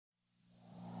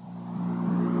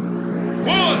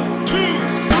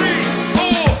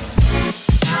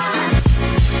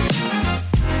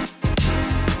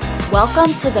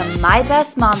Welcome to the My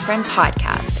Best Mom Friend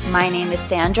podcast. My name is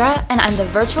Sandra, and I'm the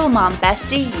virtual mom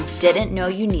bestie you didn't know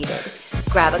you needed.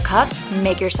 Grab a cup,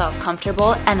 make yourself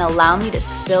comfortable, and allow me to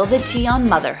spill the tea on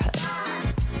motherhood.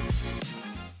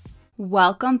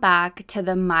 Welcome back to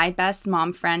the My Best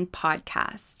Mom Friend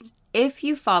podcast. If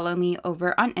you follow me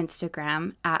over on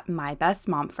Instagram at My Best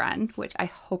Mom Friend, which I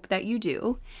hope that you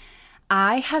do,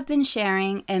 I have been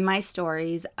sharing in my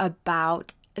stories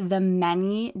about the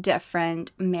many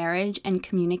different marriage and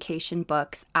communication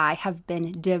books I have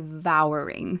been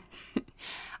devouring.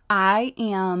 I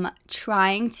am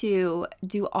trying to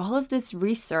do all of this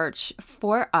research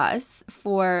for us,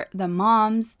 for the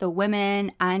moms, the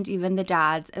women, and even the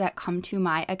dads that come to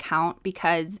my account,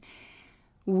 because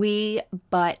we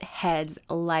butt heads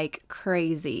like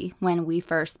crazy when we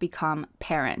first become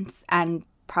parents, and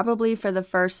probably for the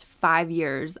first 5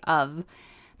 years of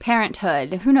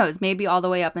parenthood. Who knows, maybe all the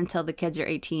way up until the kids are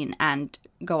 18 and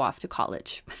go off to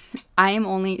college. I am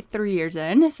only 3 years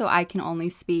in, so I can only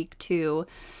speak to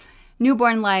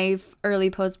newborn life,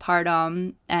 early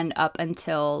postpartum, and up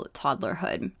until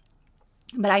toddlerhood.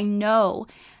 But I know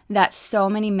that so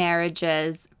many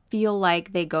marriages feel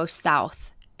like they go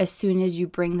south as soon as you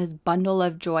bring this bundle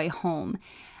of joy home.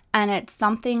 And it's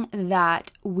something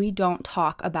that we don't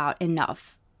talk about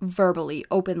enough verbally,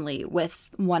 openly with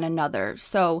one another.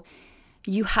 So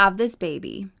you have this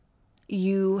baby,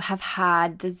 you have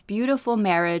had this beautiful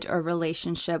marriage or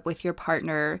relationship with your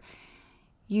partner.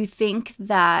 You think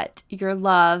that your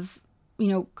love,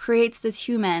 creates this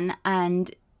human, and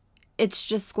it's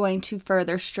just going to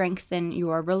further strengthen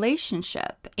your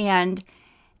relationship. And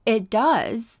it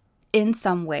does in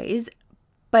some ways,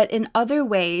 but in other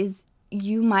ways,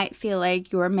 you might feel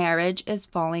like your marriage is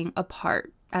falling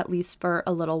apart, at least for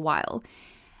a little while.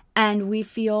 And we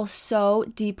feel so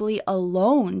deeply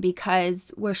alone because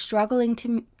we're struggling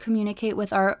to communicate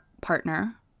with our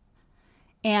partner.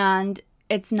 And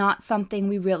it's not something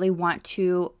we really want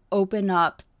to open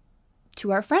up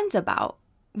to our friends about.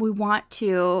 We want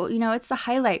to, it's the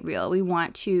highlight reel. We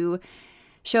want to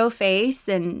show face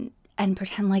and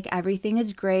pretend like everything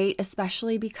is great,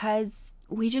 especially because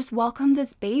we just welcome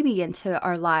this baby into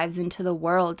our lives, into the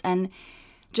world. And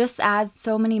just as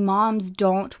so many moms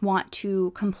don't want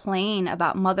to complain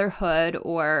about motherhood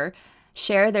or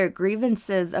share their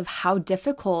grievances of how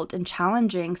difficult and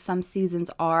challenging some seasons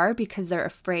are because they're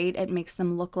afraid it makes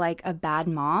them look like a bad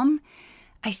mom,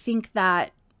 I think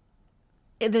that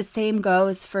the same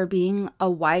goes for being a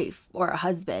wife or a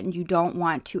husband. You don't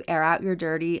want to air out your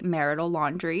dirty marital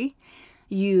laundry.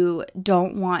 You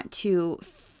don't want to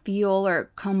feel or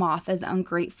come off as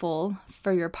ungrateful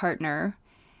for your partner.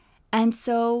 And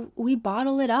so we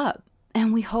bottle it up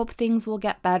and we hope things will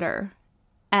get better.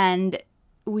 And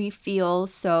we feel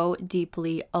so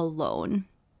deeply alone.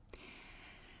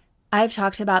 I've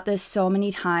talked about this so many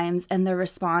times, and the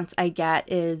response I get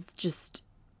is just,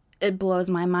 it blows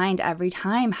my mind every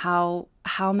time how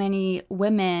many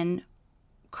women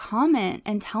comment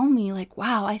and tell me like,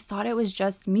 wow, I thought it was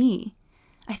just me.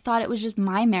 I thought it was just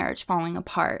my marriage falling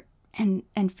apart, and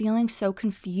feeling so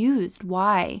confused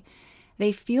why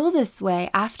they feel this way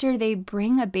after they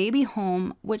bring a baby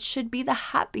home, which should be the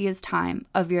happiest time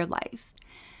of your life.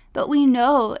 But we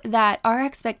know that our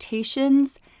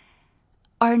expectations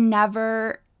are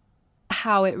never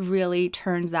how it really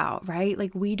turns out, right?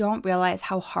 Like, we don't realize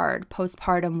how hard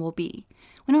postpartum will be.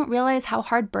 We don't realize how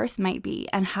hard birth might be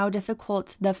and how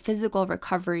difficult the physical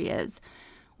recovery is.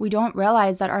 We don't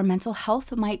realize that our mental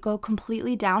health might go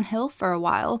completely downhill for a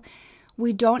while.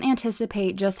 We don't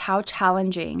anticipate just how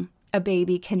challenging a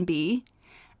baby can be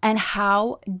and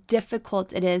how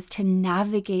difficult it is to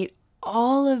navigate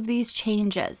all of these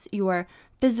changes, your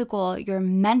physical, your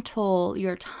mental,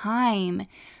 your time,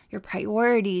 your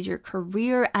priorities, your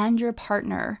career, and your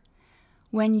partner.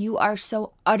 When you are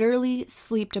so utterly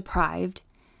sleep deprived,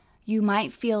 you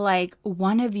might feel like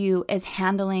one of you is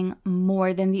handling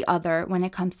more than the other when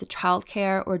it comes to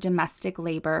childcare or domestic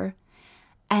labor.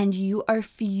 And you are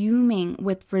fuming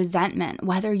with resentment,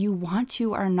 whether you want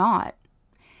to or not.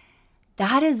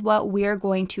 That is what we're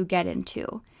going to get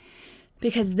into,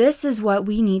 because this is what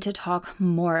we need to talk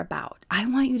more about. I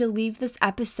want you to leave this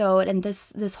episode and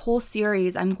this whole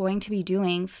series I'm going to be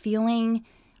doing feeling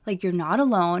like you're not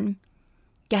alone,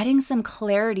 getting some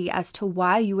clarity as to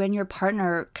why you and your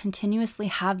partner continuously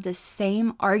have the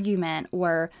same argument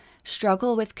or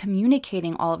struggle with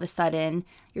communicating all of a sudden.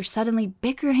 You're suddenly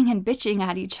bickering and bitching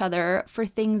at each other for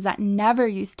things that never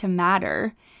used to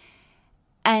matter.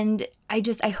 And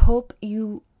I hope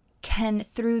you can,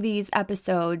 through these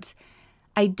episodes,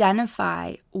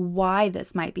 identify why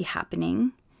this might be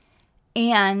happening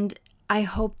and I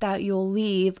hope that you'll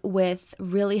leave with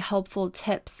really helpful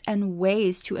tips and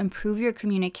ways to improve your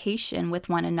communication with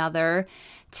one another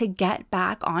to get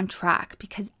back on track,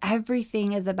 because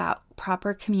everything is about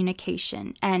proper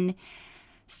communication. And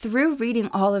through reading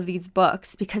all of these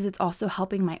books, because it's also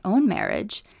helping my own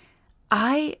marriage,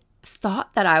 I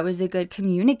thought that I was a good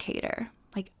communicator.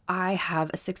 Like, I have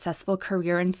a successful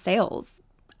career in sales.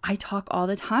 I talk all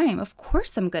the time. Of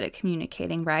course I'm good at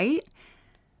communicating, right?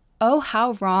 Oh,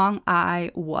 how wrong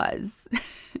I was.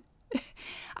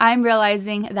 I'm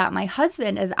realizing that my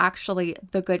husband is actually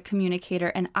the good communicator,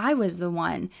 and I was the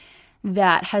one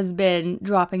that has been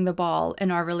dropping the ball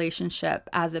in our relationship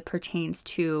as it pertains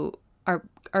to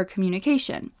our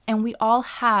communication. And we all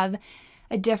have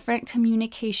a different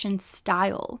communication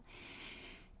style.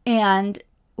 And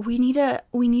we need to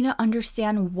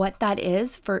understand what that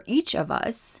is for each of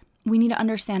us. We need to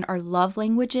understand our love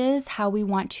languages, how we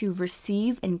want to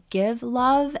receive and give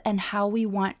love, and how we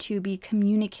want to be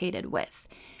communicated with.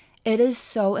 It is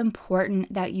so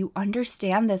important that you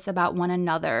understand this about one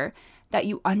another, that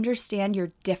you understand your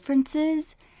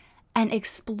differences and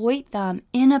exploit them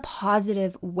in a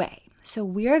positive way. So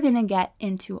we're going to get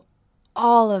into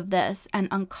all of this and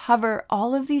uncover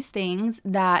all of these things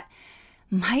that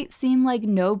might seem like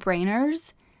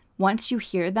no-brainers once you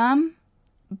hear them,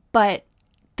 but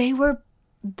they were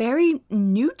very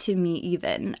new to me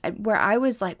even, where I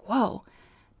was like, whoa,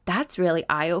 that's really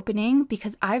eye-opening,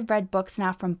 because I've read books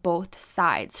now from both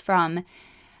sides, from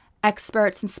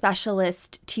experts and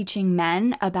specialists teaching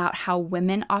men about how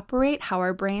women operate, how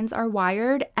our brains are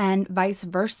wired, and vice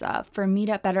versa, for me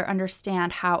to better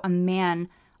understand how a man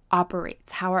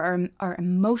operates, how our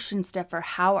emotions differ,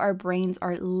 how our brains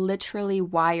are literally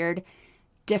wired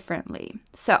differently.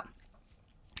 So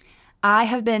I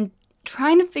have been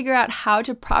trying to figure out how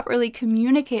to properly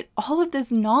communicate all of this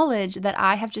knowledge that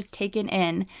I have just taken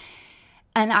in.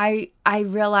 And I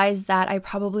realized that I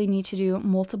probably need to do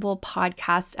multiple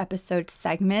podcast episode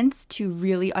segments to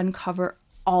really uncover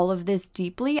all of this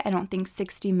deeply. I don't think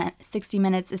 60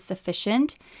 minutes is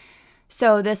sufficient.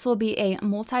 So this will be a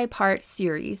multi-part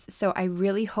series. So I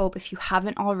really hope, if you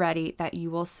haven't already, that you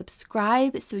will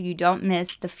subscribe so you don't miss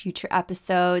the future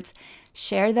episodes.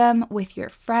 Share them with your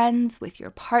friends, with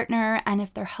your partner, and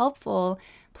if they're helpful,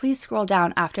 please scroll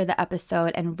down after the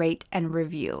episode and rate and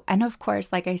review. And of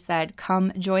course, like I said,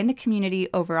 come join the community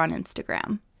over on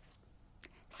Instagram.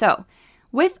 So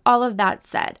with all of that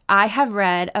said, I have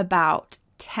read about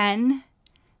 10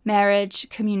 marriage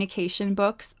communication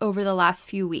books over the last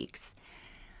few weeks.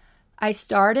 I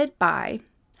started by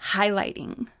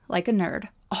highlighting, like a nerd,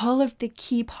 all of the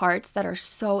key parts that are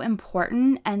so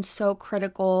important and so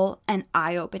critical and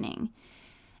eye-opening.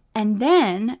 And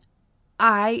then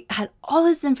I had all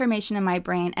this information in my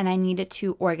brain and I needed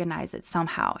to organize it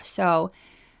somehow. So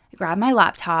I grabbed my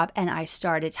laptop and I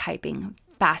started typing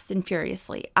fast and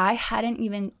furiously. I hadn't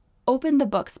even opened the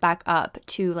books back up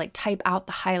to like type out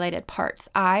the highlighted parts.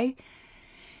 Oh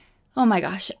my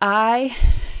gosh, I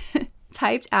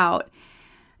typed out,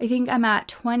 I think I'm at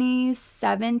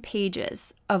 27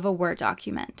 pages of a Word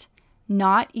document,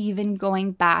 not even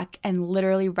going back and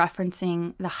literally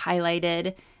referencing the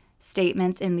highlighted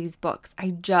statements in these books.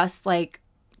 I just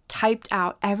typed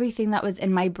out everything that was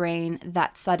in my brain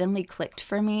that suddenly clicked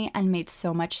for me and made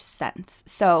so much sense.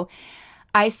 So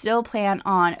I still plan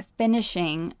on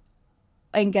finishing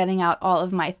and getting out all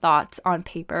of my thoughts on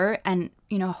paper and,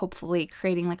 hopefully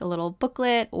creating a little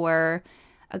booklet or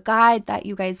a guide that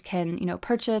you guys can,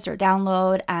 purchase or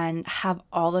download and have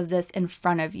all of this in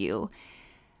front of you.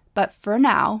 But for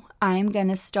now, I'm going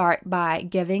to start by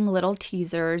giving little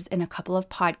teasers in a couple of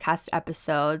podcast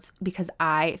episodes because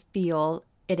I feel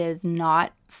it is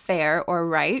not fair or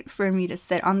right for me to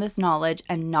sit on this knowledge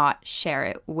and not share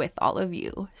it with all of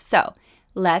you. So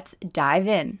let's dive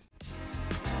in.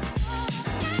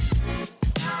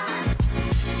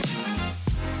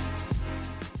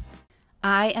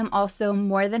 I am also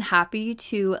more than happy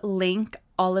to link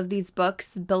all of these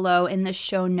books below in the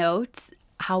show notes.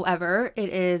 However, it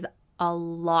is a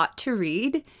lot to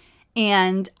read,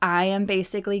 and I am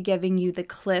basically giving you the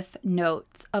cliff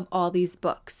notes of all these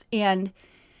books. And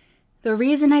the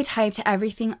reason I typed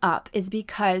everything up is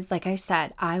because, like I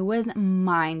said, I was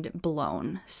mind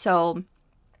blown. So,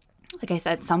 like I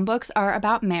said, some books are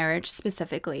about marriage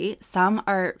specifically. Some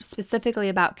are specifically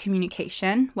about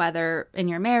communication, whether in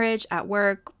your marriage, at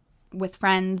work, with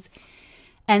friends.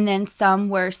 And then some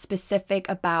were specific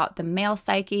about the male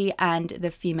psyche and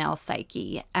the female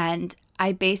psyche. And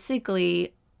I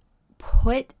basically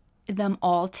put them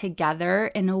all together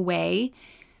in a way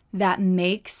that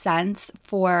makes sense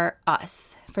for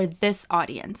us, for this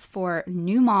audience, for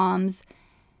new moms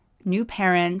new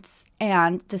parents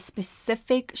and the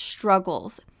specific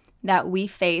struggles that we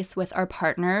face with our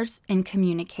partners in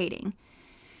communicating.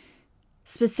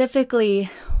 Specifically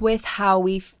with how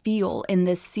we feel in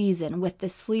this season, with the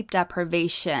sleep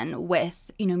deprivation,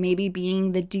 with, maybe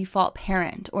being the default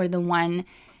parent or the one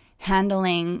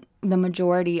handling the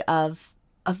majority of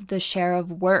the share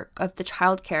of work, of the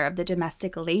childcare, of the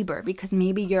domestic labor, because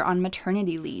maybe you're on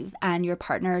maternity leave and your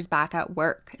partner is back at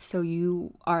work. So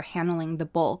you are handling the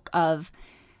bulk of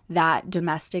that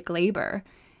domestic labor.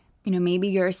 Maybe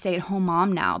you're a stay-at-home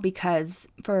mom now because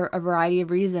for a variety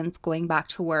of reasons, going back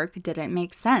to work didn't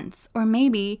make sense. Or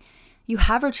maybe you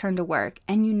have returned to work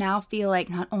and you now feel like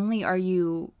not only are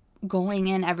you going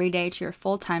in every day to your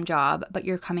full-time job, but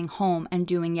you're coming home and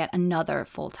doing yet another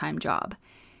full-time job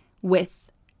with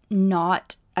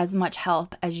not as much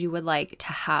help as you would like to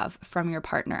have from your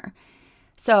partner.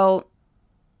 So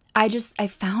I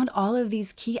found all of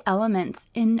these key elements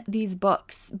in these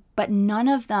books, but none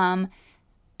of them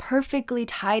perfectly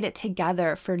tied it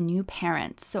together for new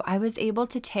parents. So I was able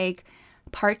to take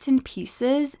parts and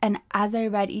pieces, and as I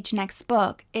read each next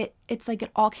book, it's like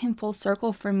it all came full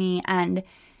circle for me, and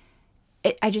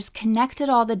I just connected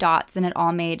all the dots, and it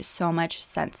all made so much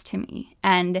sense to me.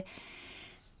 And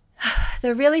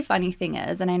the really funny thing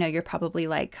is, and I know you're probably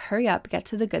like, hurry up, get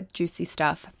to the good juicy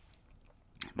stuff.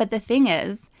 But the thing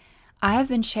is, I have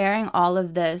been sharing all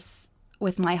of this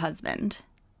with my husband.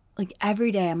 Like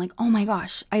every day I'm like, oh my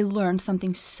gosh, I learned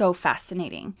something so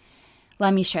fascinating.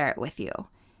 Let me share it with you.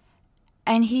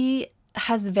 And he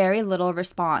has very little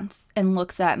response and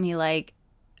looks at me like,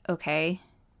 okay.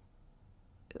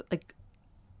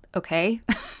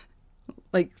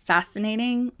 Like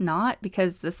fascinating, not,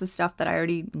 because this is stuff that I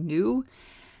already knew.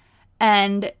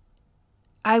 And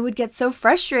I would get so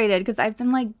frustrated because I've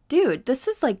been like, dude, this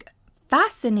is like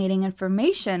fascinating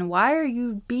information. Why are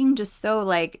you being just so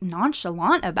like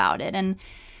nonchalant about it? And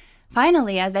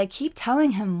finally, as I keep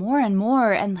telling him more and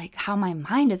more and like how my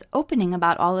mind is opening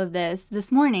about all of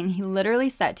this morning, he literally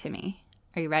said to me,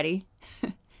 are you ready?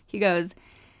 He goes,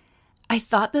 I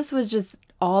thought this was just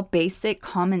all basic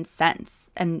common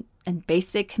sense and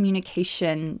basic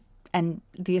communication and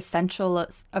the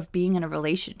essentials of being in a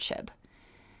relationship.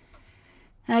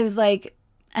 And I was like,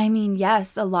 I mean,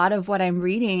 yes, a lot of what I'm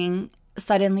reading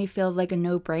suddenly feels like a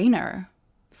no-brainer.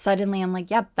 Suddenly I'm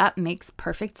like, yep, that makes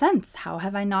perfect sense. How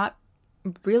have I not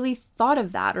really thought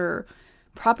of that or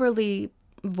properly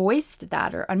voiced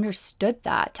that or understood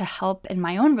that to help in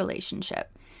my own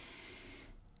relationship?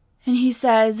 And he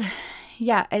says,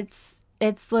 yeah,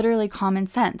 it's literally common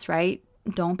sense, right?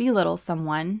 Don't belittle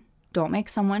someone. Don't make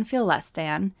someone feel less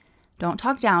than. Don't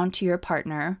talk down to your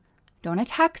partner. Don't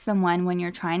attack someone when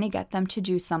you're trying to get them to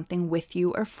do something with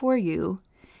you or for you.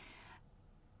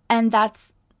 And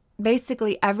that's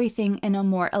basically everything in a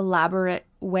more elaborate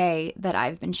way that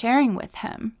I've been sharing with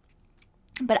him.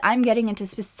 But I'm getting into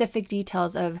specific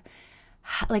details of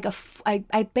like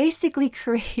I basically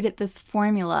created this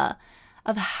formula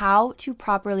of how to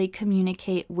properly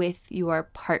communicate with your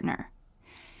partner.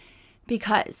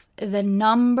 Because the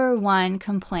number one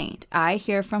complaint I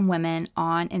hear from women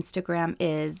on Instagram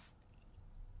is,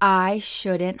 I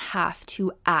shouldn't have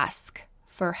to ask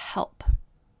for help.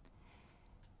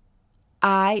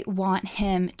 I want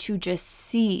him to just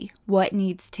see what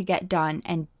needs to get done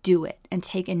and do it and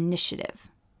take initiative.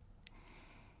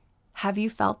 Have you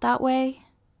felt that way?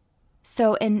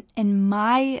 So in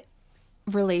my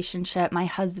relationship, my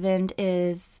husband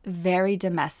is very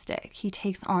domestic. He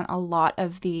takes on a lot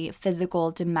of the physical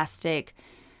domestic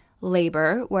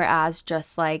labor, whereas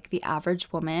just like the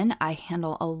average woman, I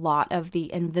handle a lot of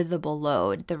the invisible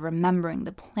load, the remembering,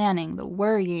 the planning, the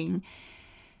worrying,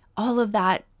 all of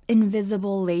that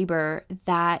invisible labor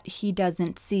that he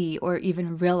doesn't see or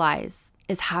even realize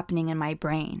is happening in my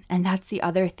brain. And that's the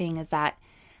other thing, is that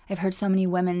I've heard so many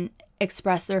women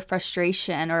express their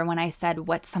frustration, or when I said,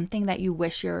 what's something that you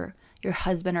wish your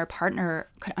husband or partner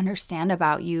could understand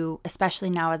about you, especially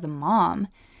now as a mom,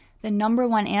 the number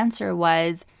one answer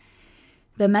was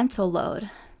the mental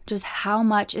load, just how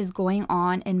much is going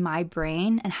on in my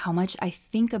brain and how much I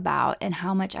think about and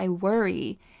how much I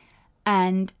worry,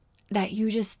 and that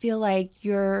you just feel like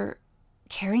you're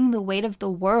carrying the weight of the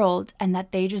world and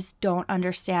that they just don't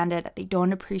understand it, that they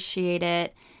don't appreciate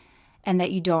it, and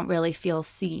that you don't really feel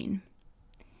seen.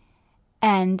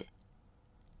 And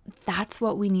that's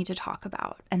what we need to talk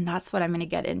about. And that's what I'm going to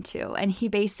get into. And he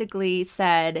basically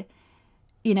said,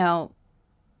 you know,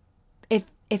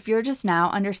 if you're just now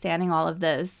understanding all of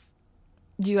this,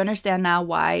 do you understand now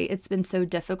why it's been so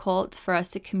difficult for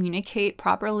us to communicate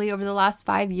properly over the last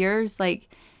 5 years? Like,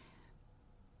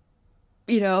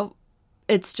 you know,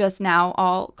 it's just now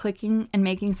all clicking and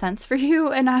making sense for you.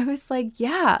 And I was like,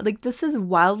 yeah, like this is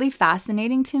wildly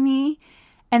fascinating to me.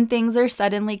 And things are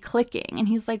suddenly clicking. And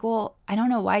he's like, well, I don't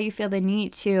know why you feel the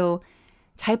need to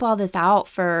type all this out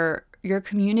for your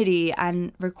community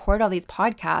and record all these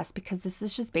podcasts, because this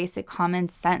is just basic common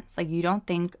sense. Like, you don't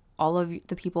think all of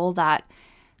the people that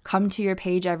come to your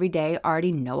page every day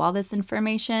already know all this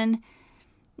information?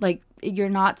 Like, you're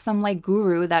not some like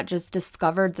guru that just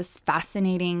discovered this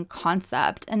fascinating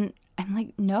concept. And I'm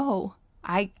like, no,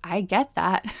 I get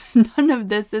that. None of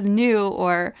this is new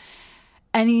or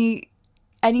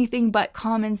anything but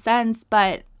common sense.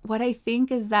 But what I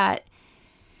think is that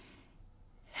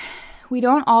we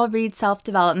don't all read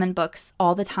self-development books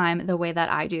all the time the way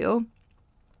that I do.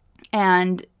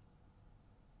 And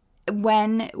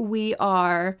when we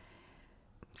are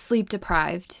sleep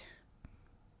deprived,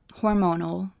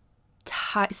 hormonal,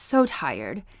 so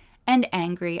tired, and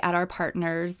angry at our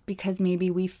partners because maybe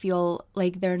we feel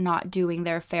like they're not doing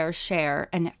their fair share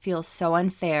and it feels so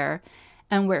unfair,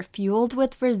 and we're fueled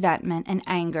with resentment and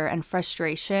anger and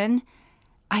frustration,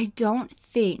 I don't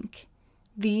think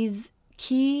these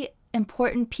key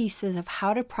important pieces of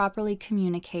how to properly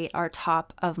communicate are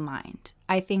top of mind.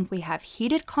 I think we have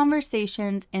heated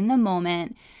conversations in the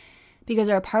moment because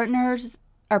our partner is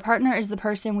the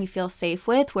person we feel safe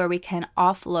with, where we can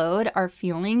offload our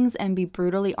feelings and be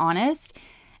brutally honest.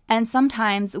 And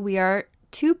sometimes we are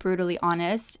too brutally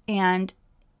honest, and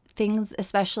things,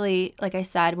 especially like I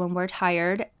said, when we're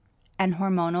tired and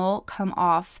hormonal, come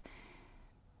off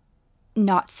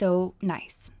not so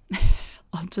nice.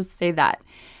 I'll just say that.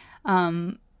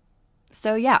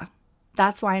 So yeah,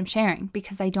 that's why I'm sharing,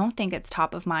 because I don't think it's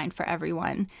top of mind for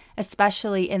everyone,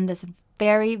 especially in this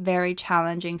very, very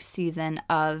challenging season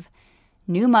of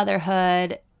new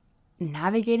motherhood,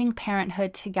 navigating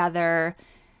parenthood together.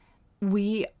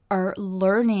 We are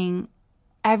learning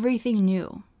everything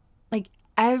new. Like,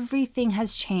 everything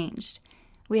has changed.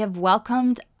 We have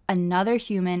welcomed another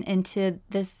human into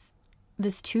this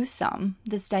twosome,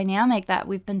 this dynamic that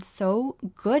we've been so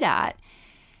good at.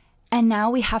 And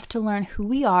now we have to learn who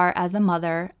we are as a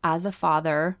mother, as a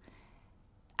father,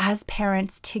 as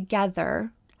parents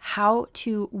together, how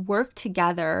to work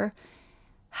together,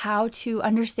 how to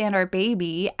understand our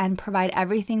baby and provide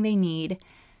everything they need,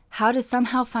 how to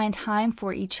somehow find time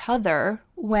for each other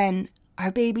when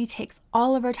our baby takes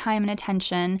all of our time and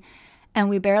attention and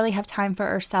we barely have time for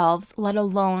ourselves, let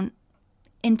alone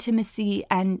intimacy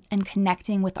and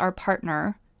connecting with our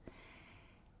partner,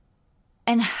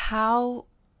 and how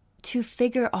to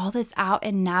figure all this out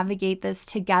and navigate this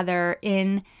together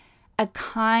in a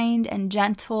kind and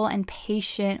gentle and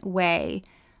patient way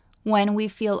when we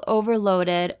feel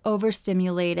overloaded,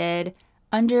 overstimulated,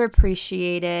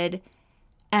 underappreciated,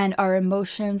 and our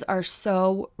emotions are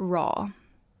so raw.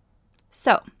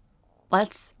 So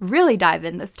let's really dive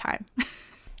in this time.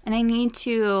 And I need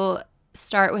to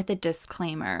start with a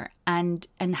disclaimer and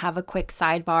have a quick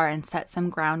sidebar and set some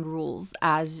ground rules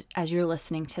as you're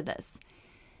listening to this.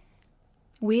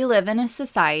 We live in a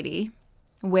society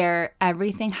where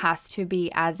everything has to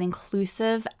be as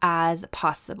inclusive as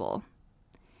possible.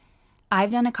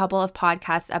 I've done a couple of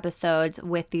podcast episodes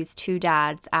with these two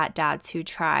dads at Dads Who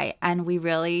Try, and we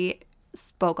really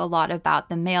spoke a lot about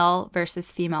the male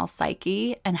versus female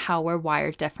psyche and how we're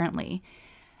wired differently.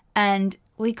 And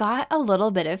we got a little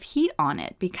bit of heat on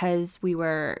it because we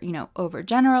were,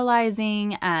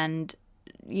 overgeneralizing and,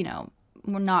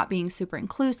 we're not being super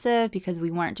inclusive because we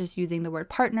weren't just using the word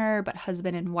partner, but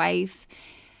husband and wife.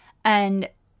 And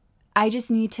I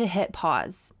just need to hit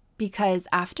pause because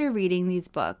after reading these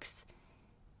books,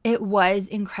 it was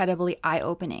incredibly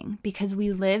eye-opening because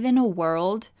we live in a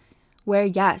world where,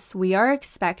 yes, we are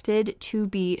expected to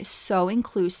be so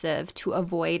inclusive to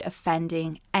avoid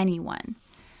offending anyone.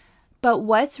 But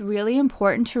what's really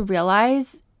important to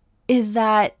realize is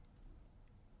that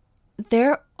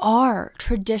there are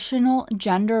traditional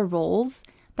gender roles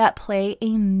that play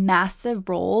a massive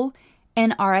role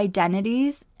in our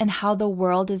identities and how the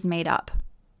world is made up.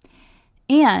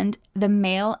 And the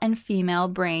male and female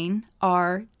brain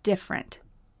are different.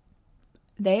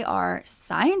 They are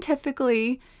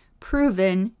scientifically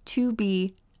proven to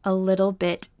be a little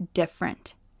bit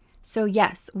different. So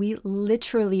yes, we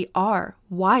literally are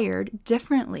wired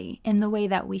differently in the way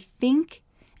that we think,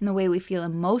 in the way we feel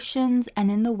emotions, and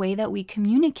in the way that we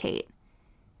communicate.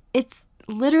 It's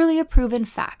literally a proven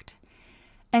fact.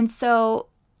 And so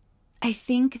I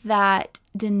think that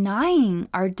denying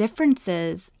our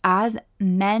differences as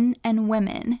men and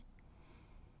women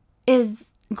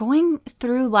is going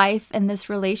through life in this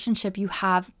relationship you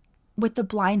have with the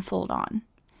blindfold on.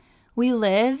 We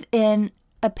live in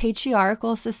a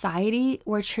patriarchal society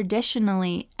where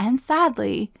traditionally and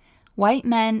sadly, white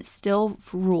men still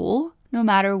rule no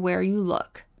matter where you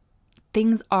look.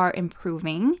 Things are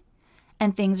improving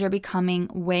and things are becoming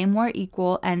way more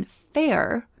equal and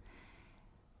fair,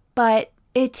 but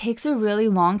it takes a really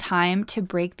long time to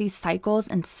break these cycles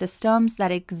and systems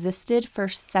that existed for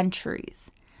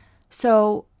centuries.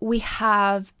 So we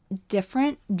have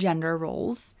different gender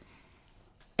roles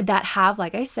that have,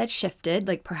 like I said, shifted.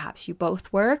 Like perhaps you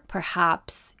both work,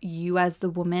 perhaps you as the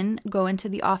woman go into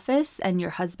the office and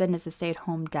your husband is a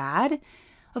stay-at-home dad.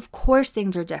 Of course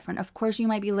things are different. Of course you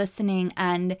might be listening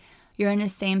and you're in a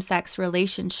same-sex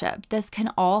relationship. This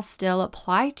can all still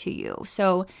apply to you.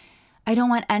 So I don't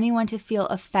want anyone to feel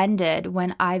offended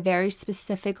when I very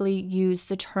specifically use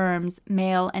the terms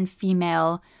male and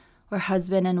female or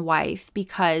husband and wife,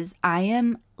 because I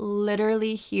am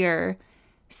literally here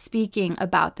speaking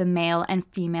about the male and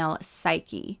female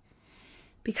psyche.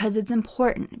 Because it's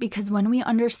important, because when we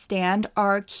understand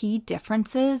our key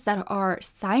differences that are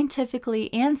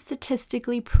scientifically and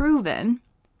statistically proven,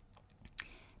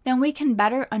 then we can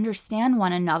better understand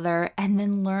one another and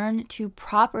then learn to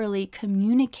properly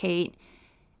communicate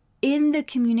in the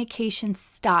communication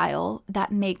style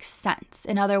that makes sense.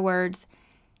 In other words,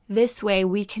 this way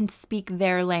we can speak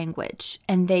their language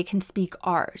and they can speak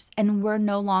ours. And we're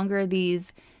no longer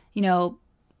these,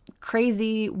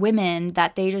 crazy women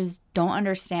that they just don't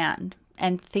understand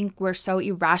and think we're so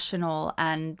irrational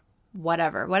and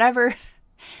whatever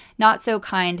not so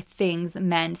kind things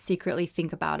men secretly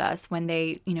think about us when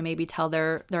they, maybe tell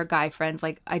their guy friends,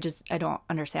 like, I don't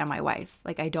understand my wife.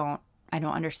 Like, I don't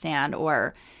understand.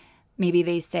 Or maybe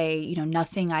they say,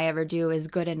 nothing I ever do is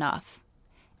good enough.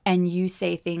 And you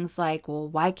say things like, well,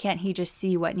 why can't he just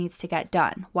see what needs to get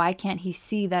done? Why can't he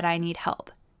see that I need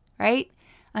help? Right?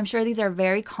 I'm sure these are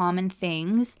very common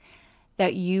things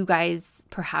that you guys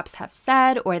perhaps have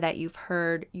said or that you've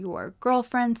heard your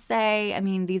girlfriend say. I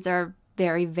mean, these are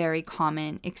very, very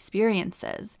common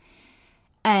experiences.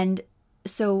 And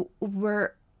so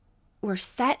we're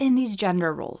set in these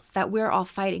gender roles that we're all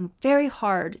fighting very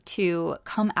hard to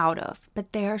come out of,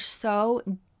 but they are so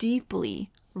deeply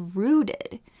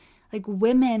rooted. Like,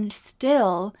 women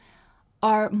still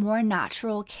are more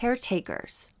natural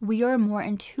caretakers. We are more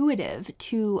intuitive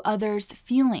to others'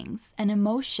 feelings and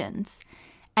emotions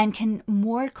and can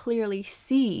more clearly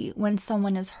see when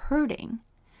someone is hurting.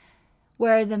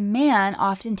 Whereas a man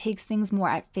often takes things more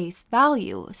at face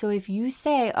value. So if you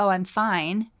say, oh, I'm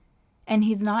fine, and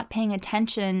he's not paying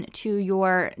attention to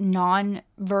your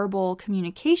non-verbal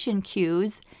communication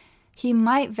cues, he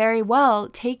might very well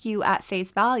take you at face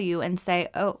value and say,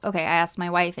 oh, okay, I asked my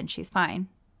wife and she's fine.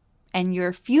 And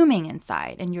you're fuming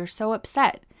inside and you're so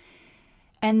upset.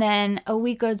 And then a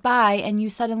week goes by and you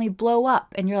suddenly blow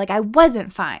up and you're like, I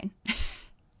wasn't fine.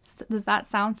 Does that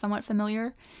sound somewhat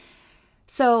familiar?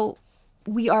 So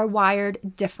we are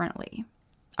wired differently.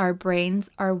 Our brains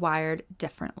are wired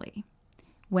differently.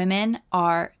 Women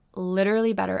are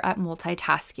literally better at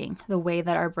multitasking the way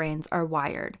that our brains are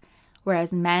wired,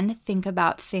 whereas men think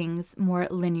about things more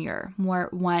linear, more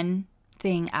one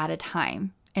thing at a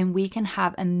time. And we can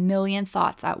have a million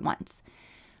thoughts at once.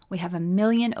 We have a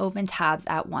million open tabs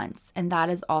at once. And that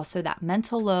is also that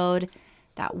mental load,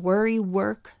 that worry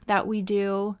work that we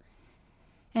do.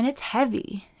 And it's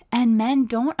heavy. And men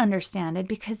don't understand it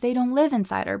because they don't live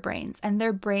inside our brains. And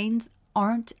their brains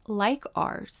aren't like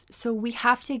ours. So we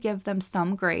have to give them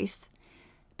some grace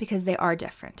because they are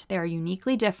different. They are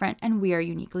uniquely different and we are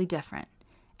uniquely different.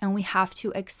 And we have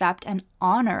to accept and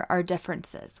honor our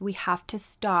differences. We have to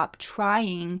stop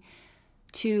trying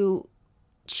to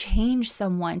change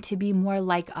someone to be more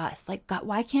like us. Like, God,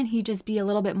 why can't he just be a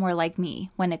little bit more like me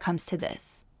when it comes to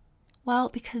this? Well,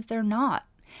 because they're not.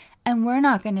 And we're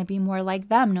not going to be more like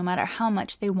them no matter how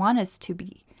much they want us to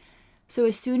be. So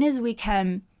as soon as we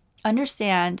can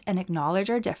understand and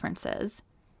acknowledge our differences,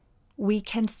 we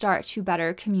can start to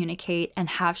better communicate and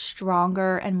have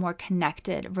stronger and more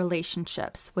connected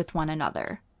relationships with one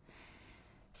another.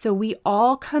 So we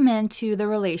all come into the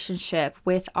relationship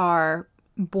with our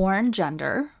born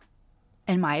gender,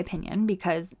 in my opinion,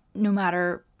 because no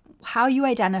matter how you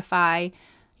identify,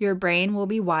 your brain will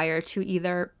be wired to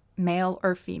either male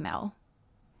or female.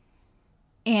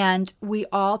 And we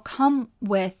all come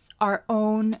with our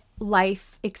own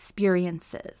life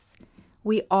experiences.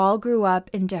 We all grew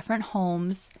up in different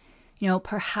homes.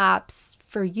 Perhaps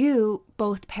for you,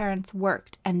 both parents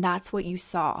worked and that's what you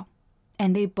saw.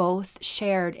 And they both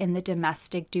shared in the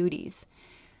domestic duties.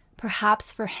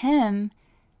 Perhaps for him,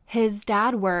 his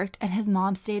dad worked and his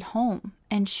mom stayed home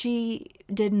and she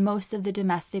did most of the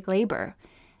domestic labor.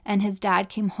 and his dad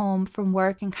came home from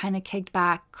work and kind of kicked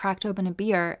back, cracked open a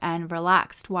beer, and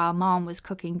relaxed while mom was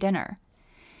cooking dinner.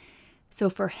 So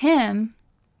for him,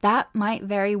 that might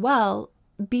very well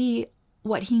be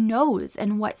what he knows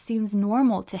and what seems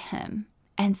normal to him.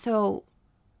 And so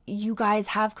you guys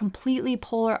have completely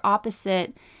polar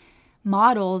opposite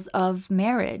models of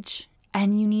marriage,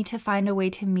 and you need to find a way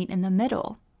to meet in the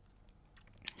middle.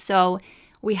 So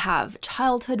we have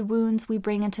childhood wounds we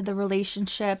bring into the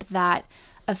relationship that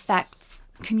affects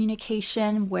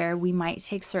communication, where we might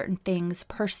take certain things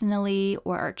personally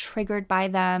or are triggered by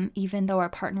them, even though our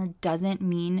partner doesn't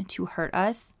mean to hurt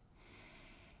us.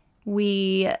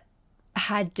 We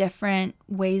had different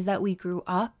ways that we grew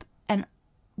up and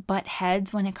butt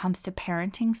heads when it comes to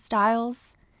parenting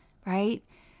styles, right?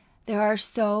 There are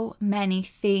so many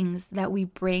things that we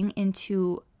bring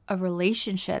into a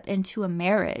relationship, into a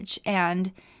marriage,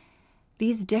 and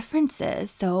these differences,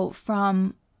 so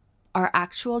from our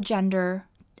actual gender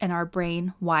and our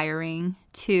brain wiring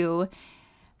to,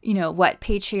 what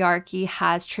patriarchy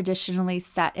has traditionally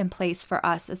set in place for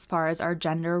us as far as our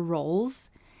gender roles,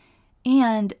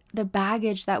 and the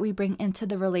baggage that we bring into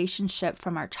the relationship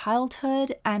from our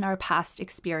childhood and our past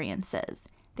experiences.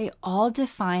 They all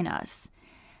define us.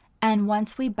 And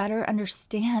once we better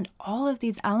understand all of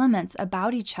these elements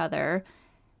about each other,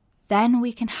 then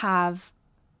we can have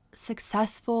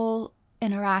successful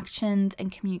interactions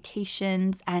and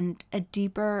communications and a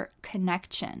deeper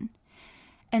connection.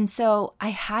 And so I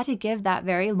had to give that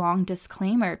very long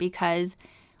disclaimer, because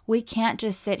we can't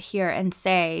just sit here and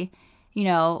say,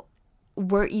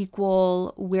 we're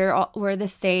equal, we're the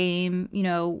same,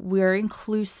 we're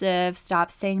inclusive, stop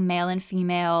saying male and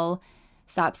female,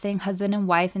 stop saying husband and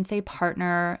wife and say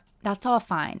partner. That's all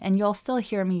fine. And you'll still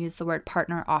hear me use the word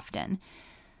partner often.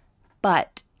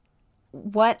 But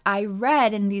what I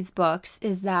read in these books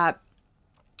is that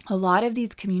a lot of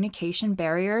these communication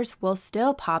barriers will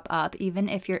still pop up even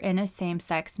if you're in a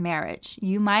same-sex marriage.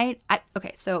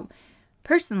 So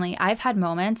personally, I've had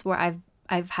moments where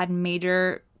I've had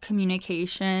major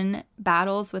communication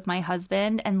battles with my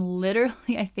husband, and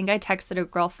literally I think I texted a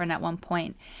girlfriend at one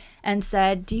point and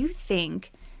said, do you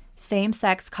think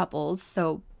same-sex couples,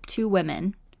 so two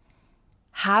women,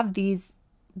 have these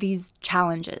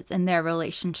challenges in their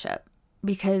relationship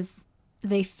because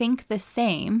they think the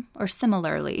same or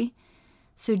similarly?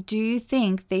 So do you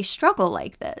think they struggle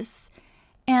like this?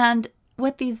 And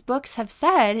what these books have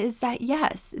said is that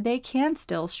yes, they can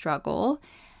still struggle,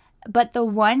 but the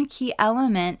one key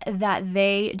element that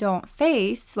they don't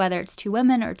face, whether it's two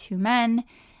women or two men,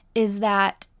 is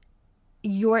that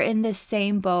you're in the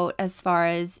same boat as far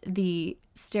as the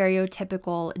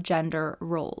stereotypical gender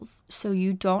roles. So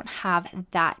you don't have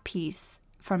that piece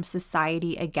from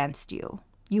society against you.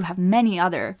 You have many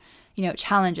other,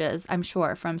 challenges, I'm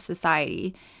sure, from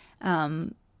society.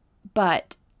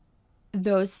 But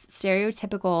those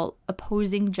stereotypical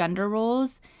opposing gender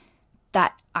roles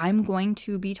that I'm going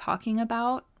to be talking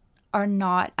about are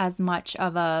not as much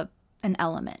of an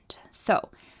element. So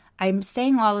I'm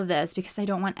saying all of this because I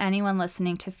don't want anyone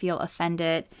listening to feel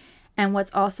offended. And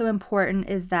what's also important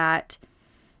is that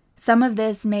some of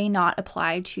this may not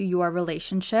apply to your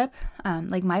relationship.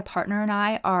 Like my partner and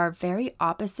I are very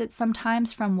opposite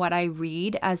sometimes from what I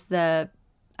read as the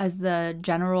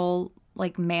general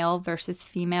like male versus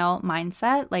female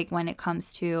mindset, like when it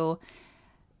comes to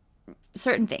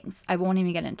certain things. I won't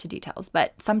even get into details,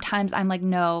 but sometimes I'm like,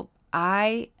 no,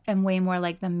 I am way more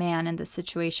like the man in this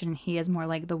situation. He is more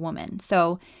like the woman.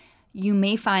 So you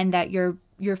may find that you're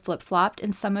flip-flopped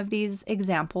in some of these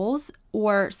examples,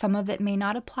 or some of it may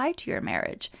not apply to your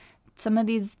marriage. Some of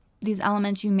these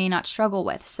elements you may not struggle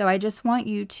with. So I just want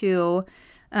you to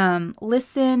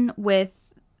listen with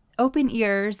open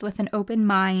ears, with an open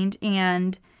mind,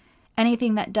 and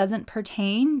anything that doesn't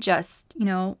pertain, just,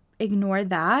 ignore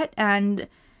that, and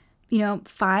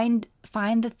find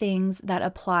the things that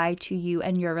apply to you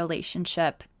and your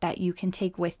relationship that you can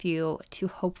take with you to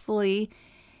hopefully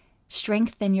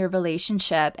strengthen your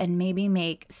relationship and maybe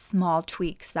make small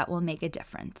tweaks that will make a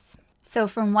difference. So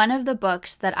from one of the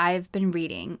books that I've been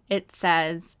reading, it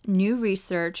says, new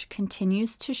research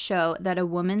continues to show that a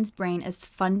woman's brain is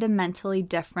fundamentally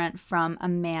different from a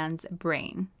man's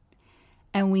brain,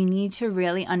 and we need to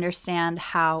really understand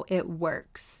how it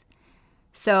works.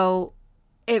 So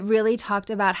it really talked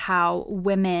about how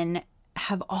women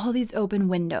have all these open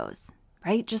windows,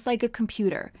 right? Just like a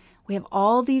computer. We have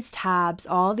all these tabs,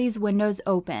 all these windows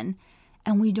open,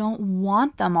 and we don't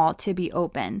want them all to be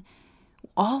open.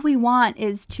 All we want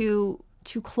is to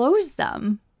close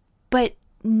them. But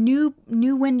new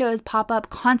windows pop up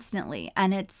constantly,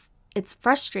 and it's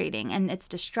frustrating and it's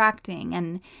distracting,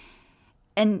 and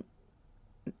And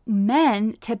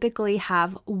men typically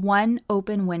have one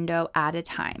open window at a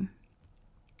time.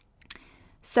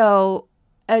 So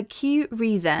a key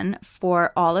reason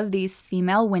for all of these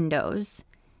female windows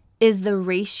is the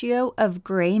ratio of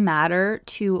gray matter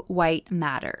to white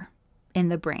matter in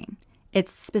the brain.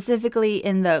 It's specifically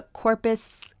in the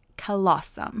corpus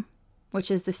callosum, which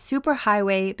is the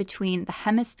superhighway between the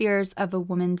hemispheres of a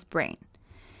woman's brain.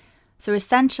 So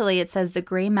essentially, it says the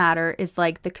gray matter is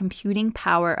like the computing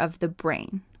power of the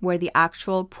brain, where the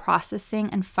actual processing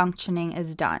and functioning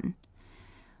is done.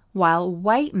 While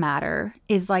white matter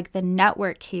is like the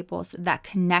network cables that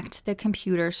connect the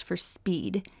computers for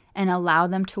speed and allow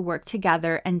them to work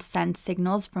together and send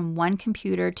signals from one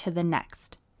computer to the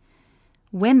next.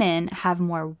 Women have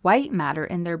more white matter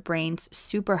in their brain's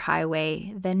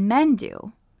superhighway than men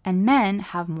do, and men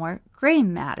have more gray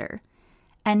matter.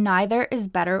 And neither is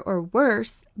better or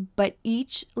worse, but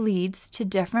each leads to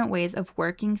different ways of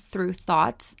working through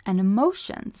thoughts and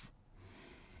emotions.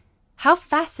 How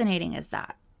fascinating is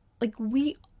that? Like,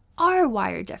 we are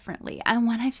wired differently. And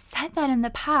when I've said that in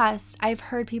the past, I've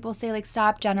heard people say, like,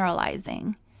 stop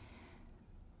generalizing.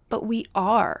 But we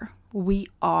are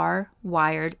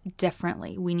wired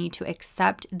differently. We need to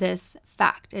accept this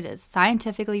fact. It is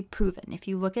scientifically proven. If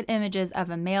you look at images of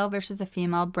a male versus a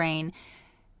female brain,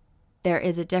 there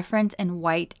is a difference in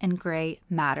white and gray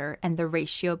matter and the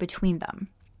ratio between them.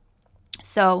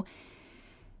 So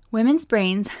women's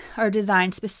brains are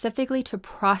designed specifically to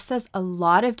process a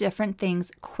lot of different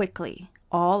things quickly,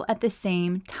 all at the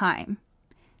same time.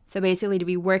 So basically to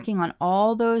be working on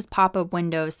all those pop-up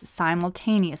windows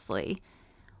simultaneously,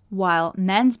 while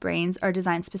men's brains are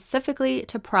designed specifically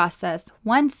to process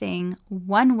one thing,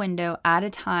 one window at a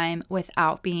time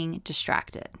without being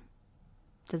distracted.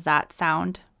 Does that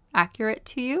sound accurate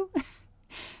to you?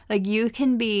 Like, you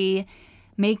can be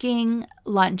making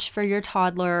lunch for your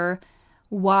toddler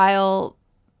while,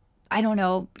 I don't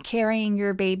know, carrying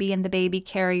your baby in the baby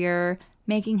carrier,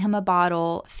 making him a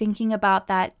bottle, thinking about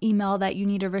that email that you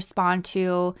need to respond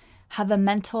to, have a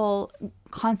mental,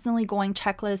 constantly going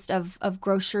checklist of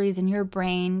groceries in your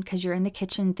brain because you're in the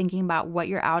kitchen thinking about what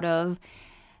you're out of,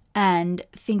 and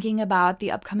thinking about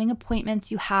the upcoming appointments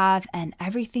you have and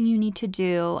everything you need to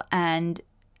do. And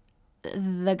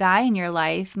the guy in your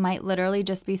life might literally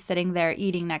just be sitting there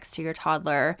eating next to your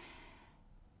toddler,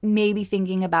 maybe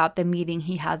thinking about the meeting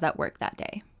he has at work that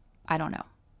day. I don't know.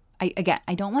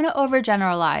 I don't want to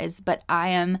overgeneralize, but I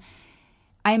am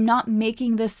not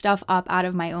making this stuff up out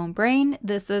of my own brain.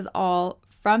 This is all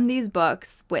from these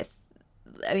books with,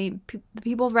 the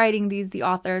people writing these, the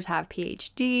authors have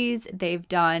PhDs. They've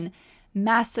done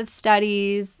massive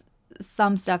studies.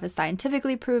 Some stuff is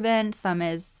scientifically proven. Some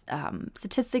is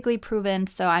statistically proven.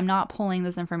 So I'm not pulling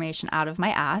this information out of my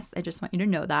ass. I just want you to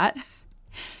know that.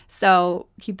 So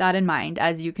keep that in mind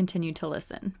as you continue to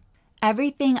listen.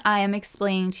 Everything I am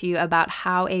explaining to you about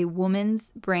how a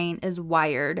woman's brain is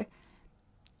wired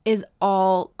is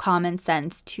all common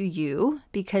sense to you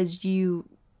because you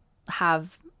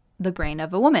have the brain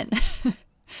of a woman.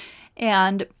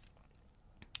 And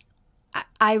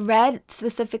I read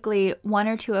specifically one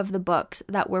or two of the books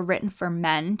that were written for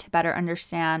men to better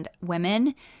understand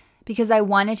women because I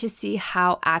wanted to see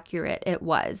how accurate it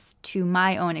was to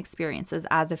my own experiences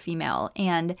as a female.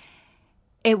 And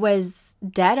it was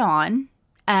dead on.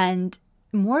 And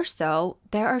more so,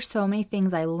 there are so many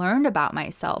things I learned about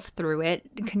myself through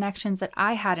it, connections that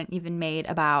I hadn't even made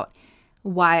about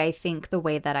why I think the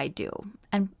way that I do.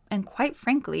 And quite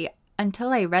frankly, until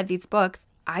I read these books,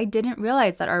 I didn't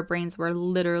realize that our brains were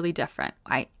literally different.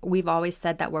 We've always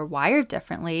said that we're wired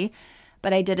differently,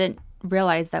 but I didn't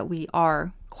realize that we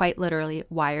are quite literally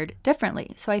wired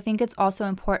differently. So I think it's also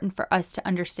important for us to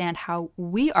understand how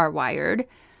we are wired,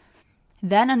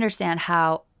 then understand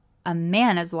how a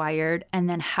man is wired, and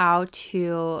then how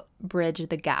to bridge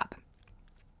the gap.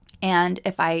 And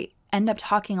if I end up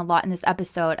talking a lot in this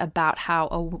episode about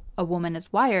how a woman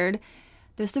is wired,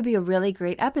 this would be a really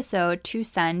great episode to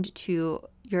send to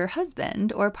your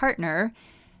husband or partner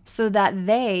so that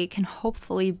they can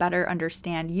hopefully better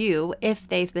understand you if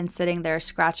they've been sitting there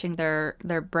scratching their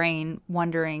brain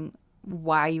wondering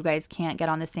why you guys can't get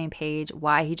on the same page,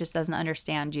 why he just doesn't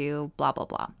understand you, blah, blah,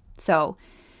 blah. So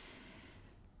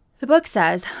the book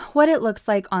says what it looks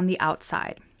like on the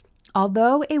outside.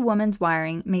 Although a woman's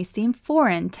wiring may seem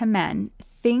foreign to men,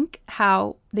 think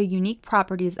how the unique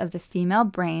properties of the female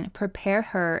brain prepare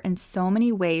her in so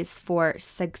many ways for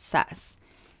success.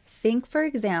 Think, for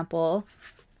example,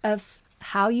 of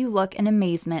how you look in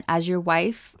amazement as your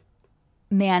wife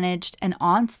managed an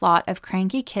onslaught of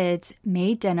cranky kids,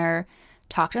 made dinner,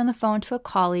 talked on the phone to a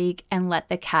colleague, and let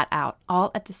the cat out, all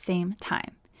at the same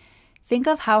time. Think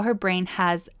of how her brain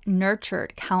has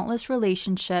nurtured countless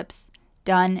relationships,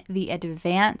 done the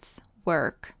advance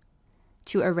work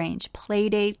to arrange play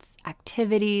dates,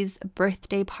 activities,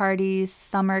 birthday parties,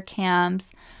 summer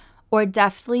camps, or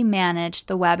deftly manage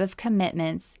the web of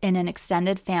commitments in an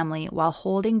extended family while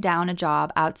holding down a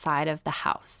job outside of the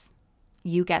house.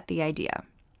 You get the idea.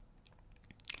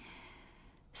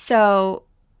 So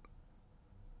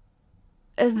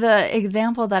the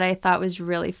example that I thought was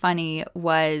really funny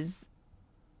was,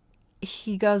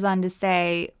 he goes on to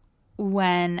say,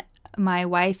 when my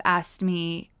wife asked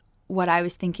me what I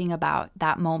was thinking about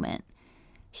that moment,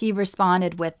 he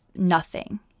responded with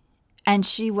nothing. And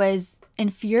she was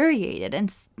infuriated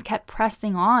and kept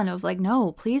pressing on of like,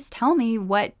 no, please tell me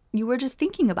what you were just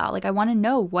thinking about. Like, I want to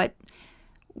know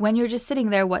when you're just sitting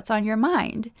there, what's on your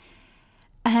mind?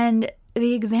 And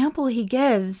the example he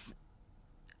gives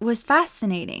was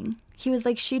fascinating. He was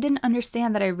like, she didn't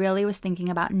understand that I really was thinking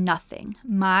about nothing.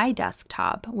 My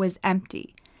desktop was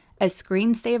empty. A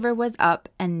screensaver was up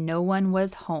and no one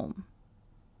was home.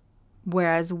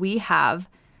 Whereas we have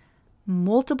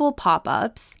multiple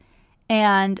pop-ups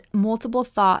and multiple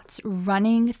thoughts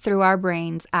running through our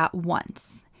brains at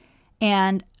once.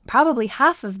 And probably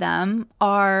half of them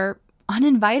are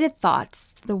uninvited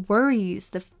thoughts, the worries,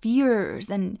 the fears,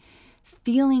 and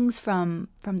feelings from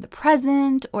the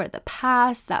present or the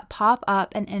past that pop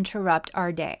up and interrupt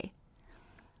our day.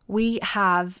 We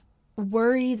have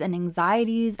worries and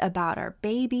anxieties about our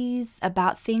babies,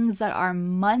 about things that are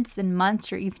months and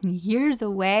months or even years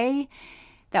away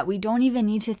that we don't even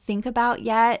need to think about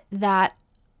yet, that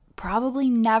probably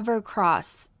never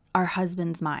cross our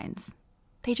husbands' minds.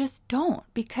 They just don't,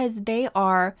 because they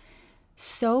are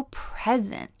so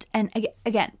present. And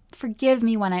again, forgive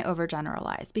me when I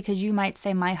overgeneralize, because you might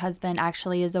say my husband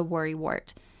actually is a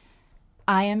worrywart.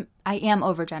 I am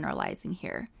overgeneralizing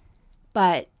here,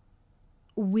 but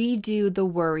we do the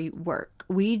worry work.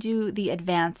 We do the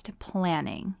advanced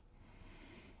planning.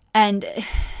 And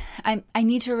I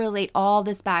need to relate all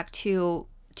this back to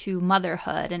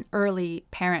motherhood and early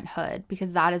parenthood,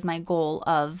 because that is my goal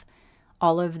of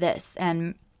all of this.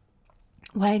 And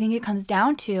what I think it comes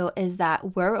down to is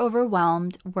that we're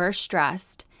overwhelmed, we're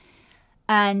stressed,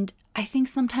 and I think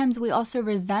sometimes we also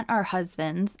resent our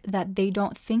husbands that they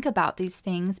don't think about these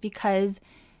things because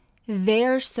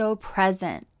they're so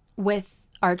present with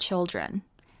our children.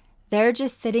 They're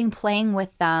just sitting playing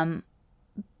with them,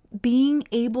 being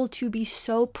able to be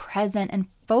so present and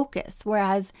focused,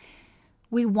 whereas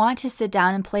we want to sit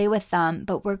down and play with them,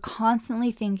 but we're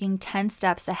constantly thinking 10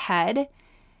 steps ahead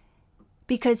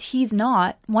because he's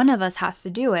not. One of us has to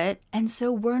do it, and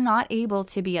so we're not able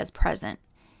to be as present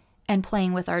and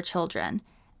playing with our children.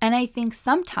 And I think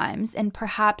sometimes, and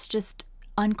perhaps just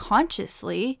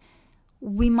unconsciously,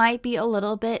 we might be a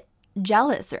little bit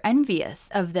jealous or envious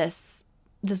of this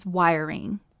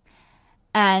wiring.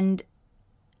 And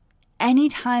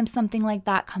anytime something like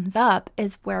that comes up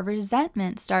is where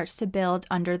resentment starts to build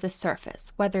under the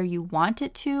surface, whether you want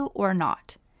it to or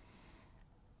not.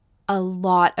 A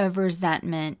lot of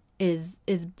resentment is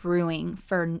brewing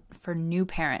for new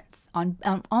parents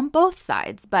on both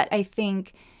sides, but I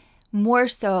think more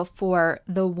so for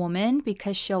the woman,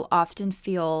 because she'll often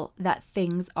feel that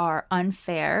things are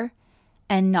unfair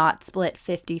and not split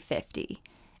 50-50.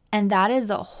 And that is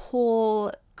a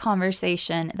whole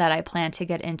conversation that I plan to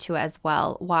get into as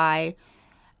well. Why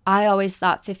I always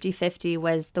thought 50-50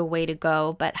 was the way to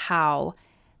go, but how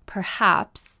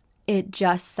perhaps it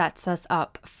just sets us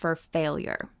up for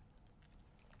failure.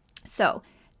 So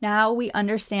now we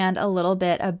understand a little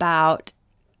bit about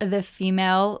the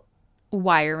female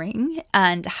wiring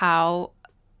and how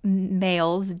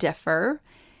males differ.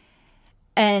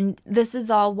 And this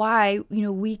is all why,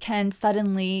 we can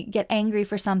suddenly get angry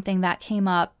for something that came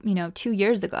up, 2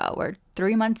 years ago or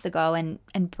 3 months ago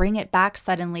and bring it back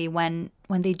suddenly when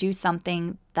they do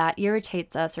something that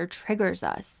irritates us or triggers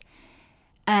us.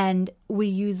 And we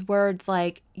use words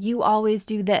like, you always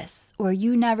do this, or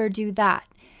you never do that.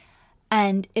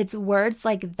 And it's words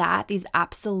like that, these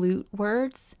absolute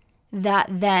words, that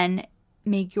then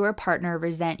make your partner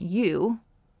resent you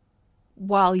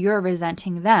while you're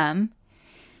resenting them.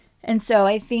 And so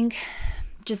I think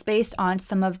just based on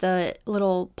some of the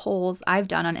little polls I've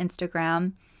done on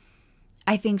Instagram,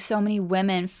 I think so many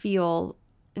women feel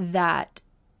that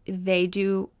they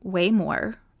do way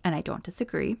more, and I don't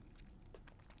disagree.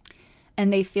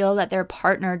 And they feel that their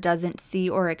partner doesn't see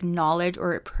or acknowledge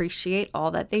or appreciate all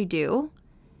that they do.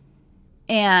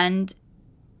 And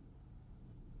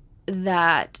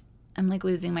that, I'm like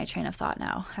losing my train of thought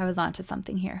now. I was onto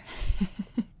something here.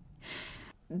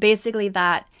 basically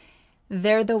that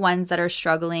they're the ones that are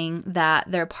struggling, that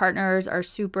their partners are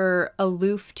super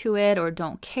aloof to it or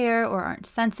don't care or aren't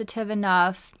sensitive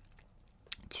enough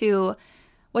to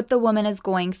what the woman is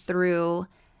going through.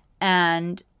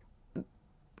 And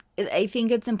I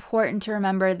think it's important to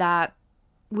remember that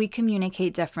we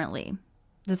communicate differently.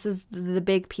 This is the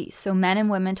big piece. So men and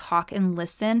women talk and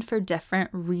listen for different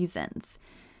reasons.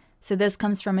 So this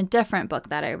comes from a different book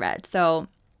that I read. So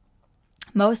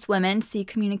most women see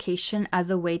communication as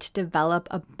a way to develop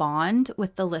a bond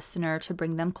with the listener to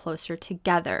bring them closer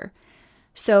together.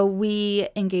 So we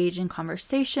engage in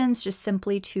conversations just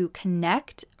simply to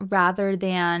connect rather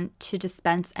than to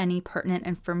dispense any pertinent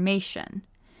information.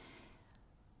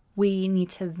 We need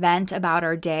to vent about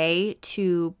our day,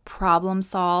 to problem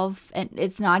solve. And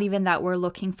it's not even that we're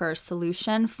looking for a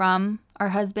solution from our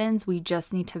husbands. We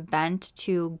just need to vent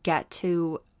to get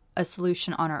to a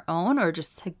solution on our own, or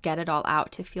just to get it all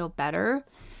out to feel better.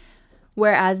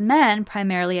 Whereas men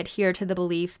primarily adhere to the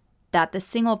belief that the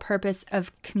single purpose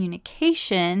of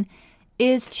communication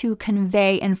is to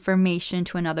convey information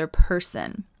to another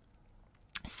person.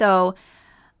 So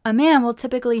a man will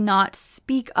typically not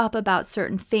speak up about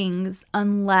certain things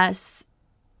unless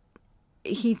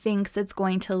he thinks it's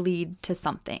going to lead to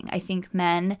something. I think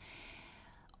men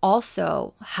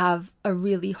also have a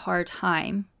really hard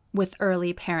time with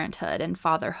early parenthood and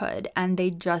fatherhood, and they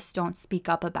just don't speak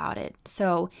up about it.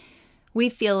 So we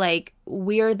feel like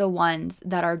we're the ones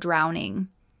that are drowning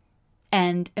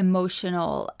and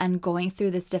emotional and going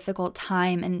through this difficult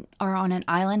time and are on an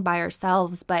island by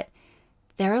ourselves, but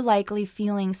they're likely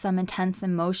feeling some intense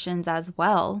emotions as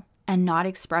well and not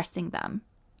expressing them.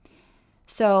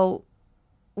 So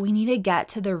we need to get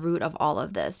to the root of all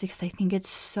of this because I think it's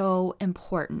so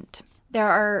important. There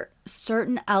are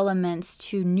certain elements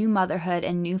to new motherhood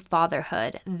and new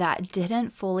fatherhood that didn't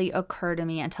fully occur to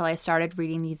me until I started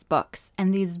reading these books.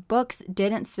 And these books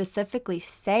didn't specifically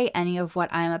say any of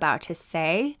what I'm about to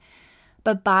say,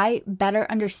 but by better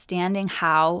understanding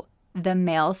how the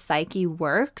male psyche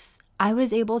works, I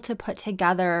was able to put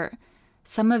together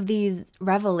some of these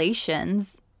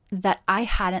revelations that I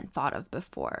hadn't thought of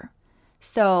before.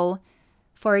 So,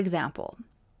 for example,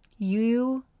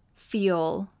 you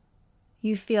feel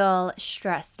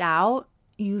stressed out.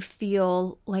 You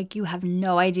feel like you have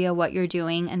no idea what you're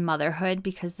doing in motherhood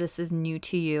because this is new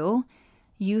to you.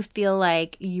 You feel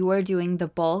like you are doing the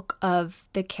bulk of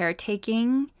the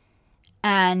caretaking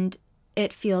and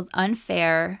it feels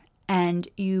unfair, and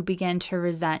you begin to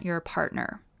resent your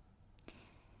partner.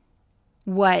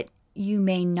 What you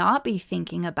may not be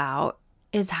thinking about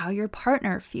is how your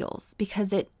partner feels,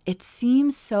 because it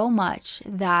seems so much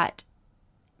that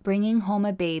bringing home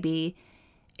a baby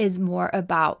is more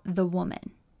about the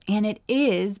woman. And it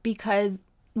is, because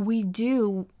we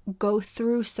do go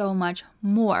through so much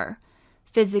more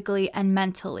physically and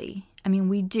mentally. I mean,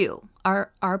 we do.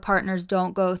 Our partners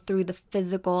don't go through the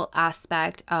physical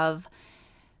aspect of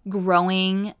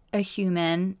growing a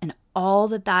human and all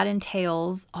that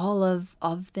entails, all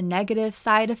of the negative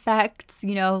side effects,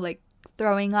 like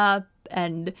throwing up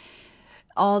and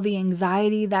all the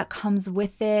anxiety that comes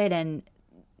with it, and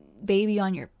baby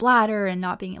on your bladder and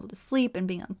not being able to sleep and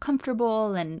being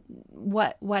uncomfortable and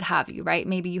what have you, right?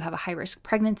 Maybe you have a high-risk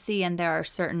pregnancy and there are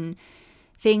certain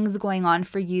things going on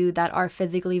for you that are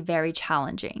physically very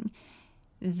challenging.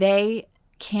 They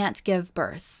can't give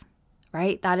birth,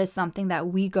 right? That is something that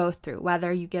we go through,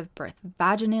 whether you give birth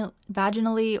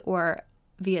vaginally or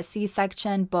via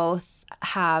C-section. Both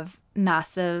have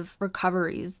massive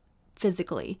recoveries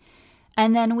physically.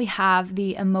 And then we have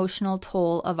the emotional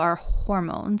toll of our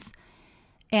hormones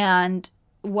and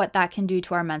what that can do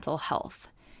to our mental health.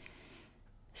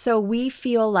 So we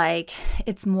feel like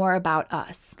it's more about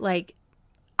us. Like,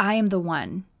 I am the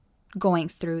one going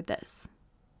through this.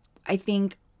 I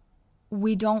think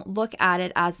we don't look at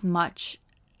it as much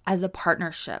as a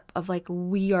partnership of like,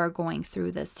 we are going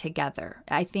through this together.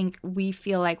 I think we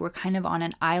feel like we're kind of on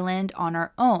an island on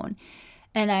our own.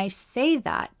 And I say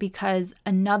that because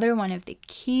another one of the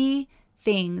key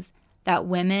things that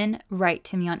women write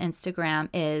to me on Instagram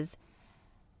is,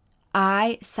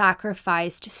 I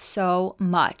sacrificed so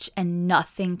much and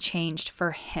nothing changed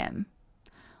for him.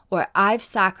 Or I've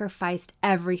sacrificed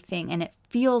everything and it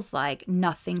feels like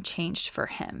nothing changed for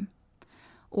him.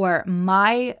 Or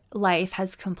my life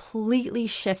has completely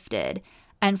shifted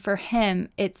and for him,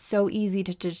 it's so easy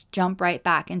to just jump right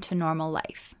back into normal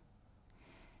life.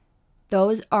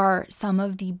 Those are some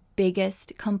of the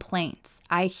biggest complaints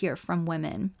I hear from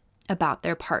women about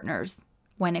their partners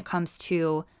when it comes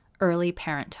to early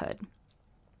parenthood.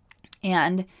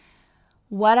 And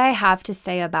what I have to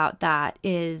say about that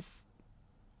is,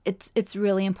 it's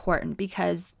really important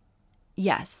because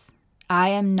yes,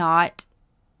 I'm not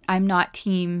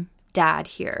team dad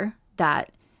here.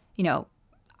 That,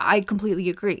 I completely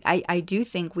agree. I do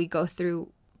think we go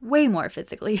through way more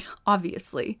physically,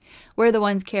 obviously. We're the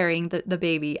ones carrying the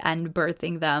baby and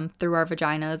birthing them through our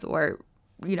vaginas or,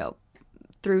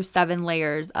 through 7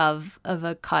 layers of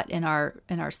a cut in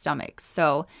our stomachs.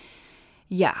 So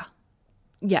yeah,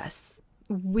 yes,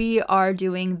 we are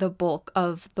doing the bulk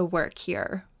of the work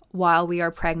here while we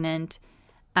are pregnant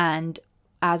and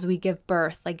as we give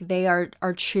birth. Like, they are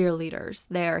our cheerleaders.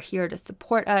 They are here to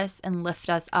support us and lift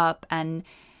us up and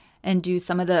do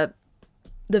some of the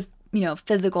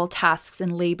physical tasks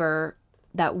in labor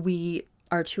that we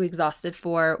are too exhausted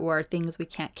for, or things we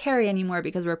can't carry anymore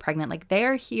because we're pregnant. Like, they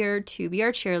are here to be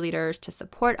our cheerleaders, to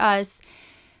support us,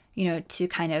 to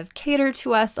kind of cater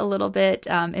to us a little bit.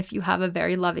 If you have a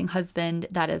very loving husband,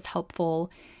 that is helpful.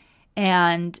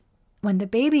 And when the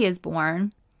baby is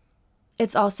born,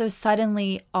 it's also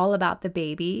suddenly all about the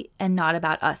baby and not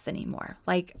about us anymore.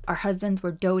 Like, our husbands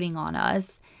were doting on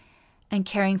us and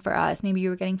caring for us. Maybe you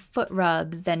were getting foot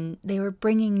rubs and they were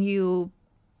bringing you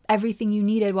everything you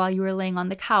needed while you were laying on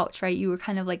the couch, right? You were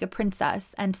kind of like a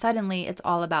princess. And suddenly it's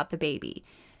all about the baby,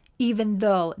 even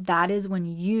though that is when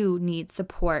you need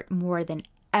support more than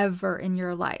ever in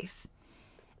your life.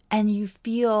 And you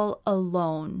feel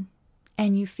alone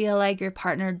and you feel like your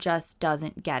partner just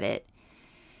doesn't get it.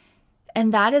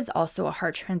 And that is also a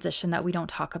hard transition that we don't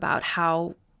talk about,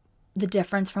 how the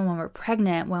difference from when we're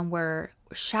pregnant, when we're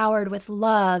showered with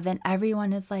love and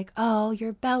everyone is like, oh,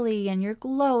 your belly and you're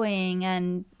glowing,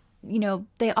 and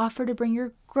they offer to bring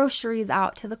your groceries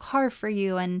out to the car for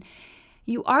you and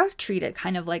you are treated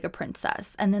kind of like a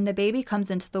princess. And then the baby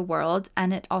comes into the world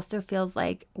and it also feels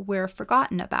like we're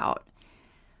forgotten about.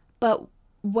 But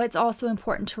what's also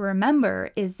important to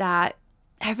remember is that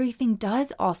everything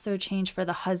does also change for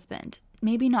the husband.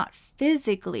 Maybe not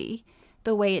physically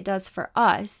the way it does for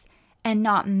us, and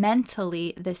not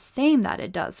mentally the same that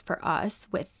it does for us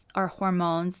with our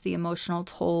hormones, the emotional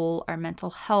toll, our mental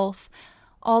health,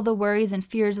 all the worries and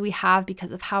fears we have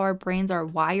because of how our brains are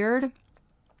wired.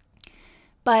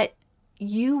 But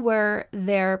you were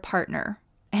their partner,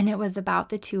 and it was about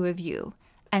the two of you.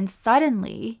 And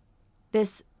suddenly,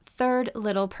 this third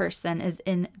little person is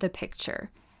in the picture.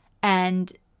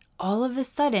 And all of a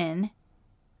sudden,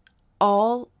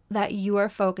 all that you are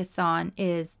focused on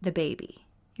is the baby.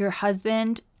 Your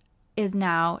husband is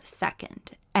now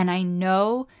second. And I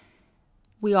know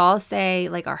we all say,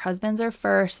 like, our husbands are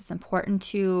first. It's important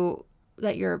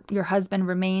that your husband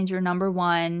remains your number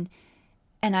one.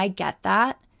 And I get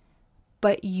that.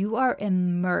 But you are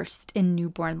immersed in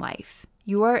newborn life.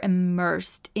 You are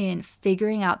immersed in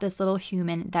figuring out this little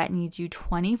human that needs you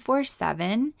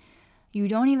 24/7. You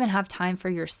don't even have time for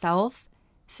yourself,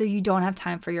 so you don't have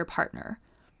time for your partner.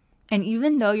 And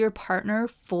even though your partner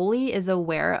fully is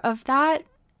aware of that,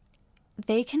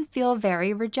 they can feel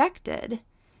very rejected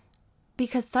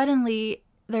because suddenly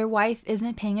their wife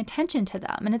isn't paying attention to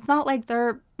them. And it's not like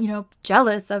they're,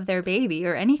 jealous of their baby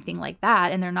or anything like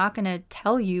that. And they're not going to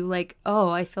tell you like, oh,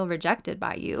 I feel rejected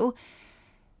by you.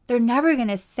 They're never going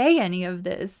to say any of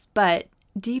this, but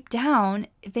deep down,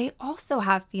 they also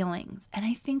have feelings. And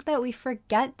I think that we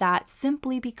forget that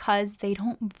simply because they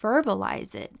don't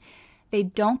verbalize it. They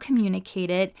don't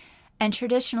communicate it. And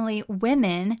traditionally,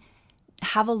 women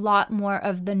have a lot more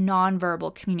of the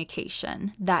nonverbal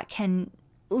communication that can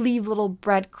leave little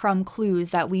breadcrumb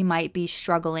clues that we might be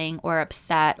struggling or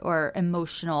upset or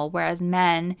emotional, whereas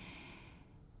men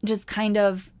just kind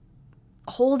of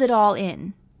hold it all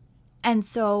in. And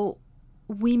so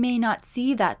we may not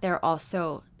see that they're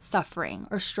also suffering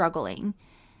or struggling.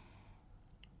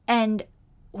 And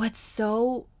what's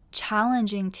so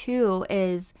challenging too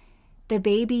is the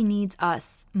baby needs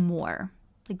us more.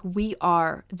 Like, we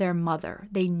are their mother.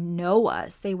 They know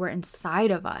us. They were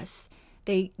inside of us.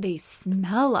 They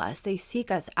smell us. They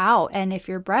seek us out. And if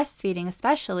you're breastfeeding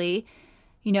especially,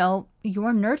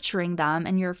 you're nurturing them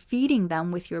and you're feeding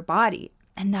them with your body.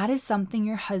 And that is something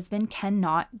your husband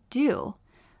cannot do.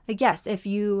 Like, yes, if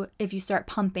you start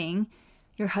pumping,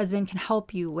 your husband can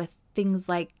help you with things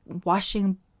like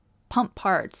washing pump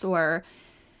parts or,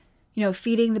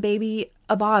 feeding the baby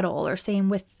a bottle, or same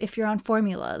with if you're on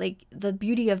formula. Like, the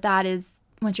beauty of that is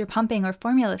once you're pumping or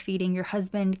formula feeding, your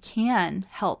husband can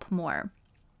help more.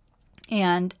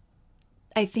 And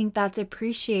I think that's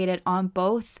appreciated on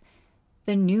both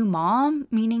the new mom,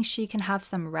 meaning she can have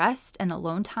some rest and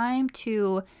alone time,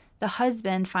 to the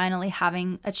husband finally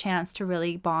having a chance to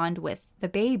really bond with the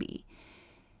baby.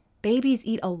 Babies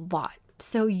eat a lot.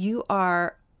 So you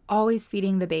are always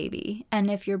feeding the baby.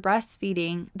 And if you're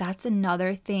breastfeeding, that's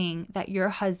another thing that your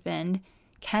husband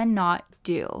cannot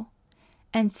do.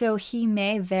 And so he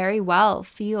may very well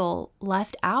feel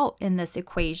left out in this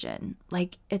equation.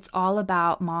 Like it's all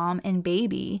about mom and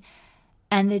baby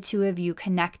and the two of you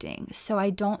connecting. So I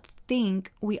don't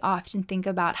think we often think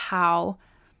about how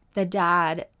the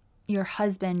dad, your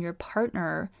husband, your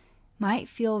partner might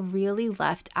feel really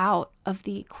left out of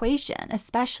the equation,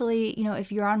 especially,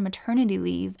 if you're on maternity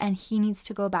leave and he needs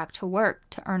to go back to work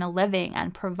to earn a living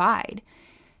and provide.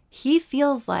 He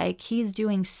feels like he's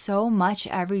doing so much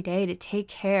every day to take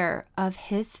care of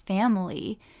his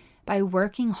family by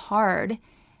working hard.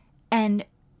 And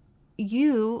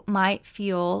you might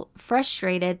feel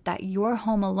frustrated that you're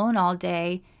home alone all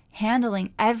day,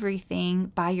 handling everything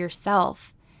by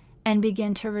yourself, and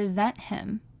begin to resent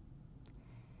him.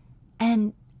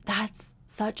 And that's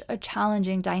such a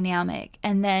challenging dynamic.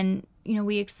 And then,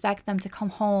 we expect them to come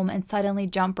home and suddenly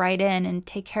jump right in and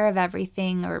take care of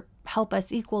everything or help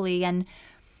us equally. And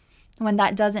when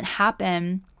that doesn't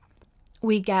happen,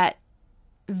 we get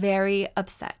very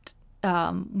upset.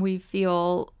 We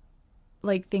feel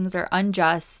like things are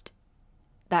unjust,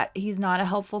 that he's not a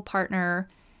helpful partner,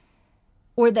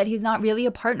 or that he's not really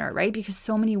a partner, right? Because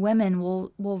so many women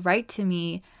will write to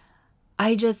me,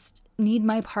 I just need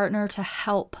my partner to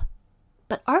help.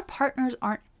 But our partners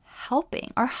aren't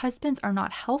helping. Our husbands are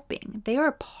not helping. They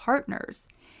are partners.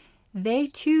 They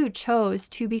too chose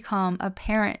to become a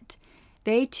parent.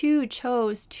 They too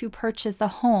chose to purchase a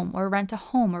home or rent a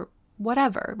home or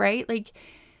whatever, right? Like,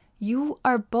 you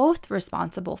are both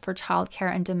responsible for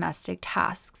childcare and domestic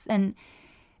tasks. And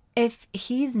if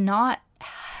he's not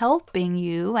helping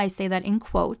you, I say that in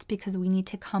quotes because we need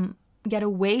to get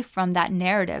away from that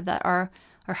narrative that our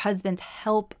husbands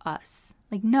help us.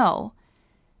 Like, no,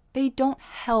 they don't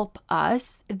help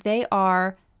us. They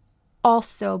are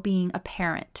also being a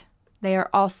parent. They are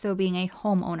also being a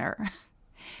homeowner.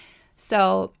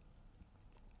 So,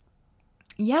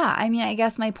 yeah, I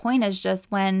guess my point is just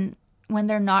when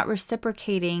they're not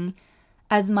reciprocating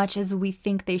as much as we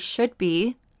think they should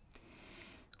be,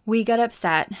 we get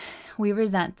upset, we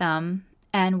resent them,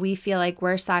 and we feel like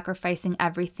we're sacrificing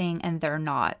everything and they're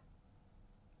not.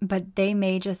 But they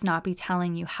may just not be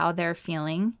telling you how they're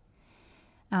feeling.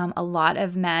 A lot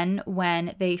of men,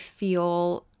 when they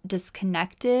feel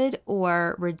disconnected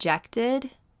or rejected,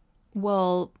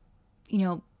 will,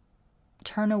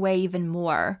 turn away even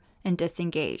more and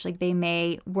disengage. Like they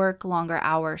may work longer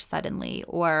hours suddenly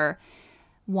or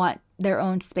want their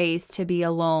own space to be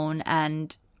alone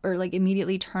or like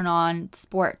immediately turn on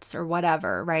sports or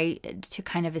whatever, right? To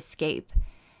kind of escape.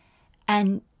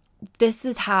 And this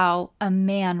is how a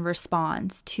man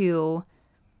responds to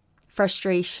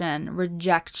frustration,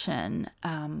 rejection,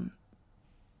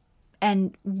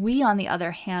 and we, on the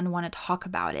other hand, want to talk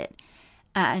about it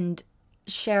and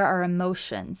share our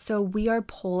emotions. So we are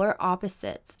polar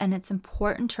opposites, and it's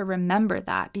important to remember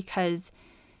that because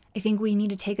I think we need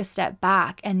to take a step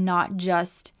back and not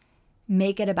just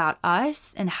make it about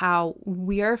us and how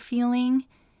we're feeling,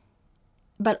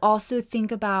 but also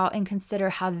think about and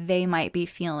consider how they might be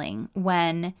feeling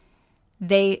when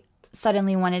they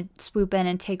suddenly want to swoop in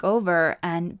and take over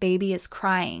and baby is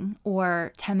crying,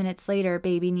 or 10 minutes later,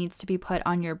 baby needs to be put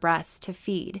on your breast to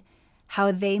feed.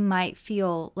 How they might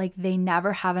feel like they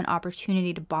never have an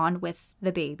opportunity to bond with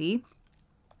the baby,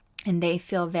 and they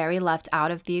feel very left out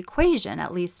of the equation,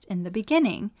 at least in the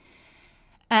beginning.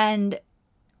 And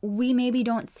we maybe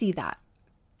don't see that.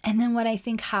 And then what I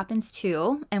think happens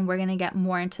too, and we're going to get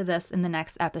more into this in the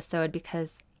next episode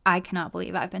because I cannot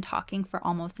believe I've been talking for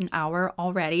almost an hour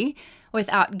already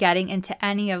without getting into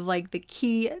any of like the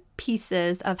key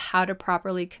pieces of how to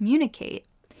properly communicate.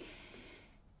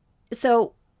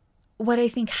 So what I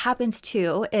think happens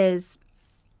too is,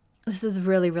 this is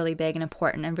really, really big and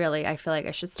important, and really I feel like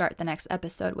I should start the next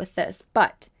episode with this,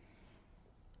 but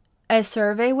a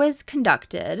survey was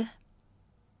conducted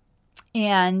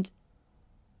and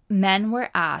men were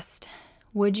asked,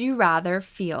 would you rather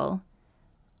feel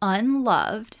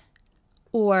unloved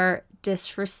or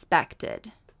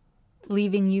disrespected,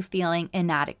 leaving you feeling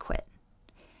inadequate?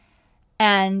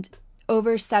 And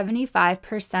over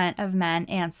 75% of men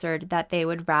answered that they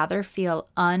would rather feel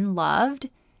unloved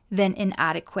than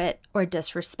inadequate or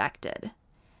disrespected.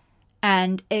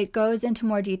 And it goes into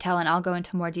more detail, and I'll go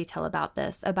into more detail about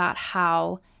this, about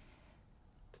how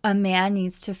a man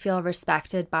needs to feel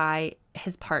respected by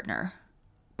his partner,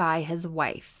 by his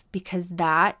wife, because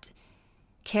that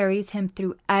carries him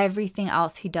through everything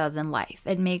else he does in life.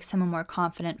 It makes him a more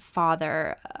confident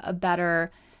father, a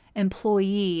better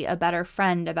employee, a better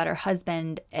friend, a better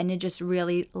husband, and it just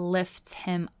really lifts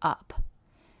him up.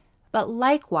 But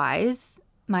likewise,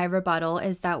 my rebuttal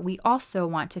is that we also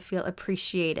want to feel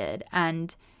appreciated,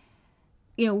 and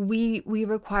we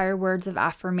require words of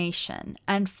affirmation.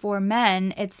 And for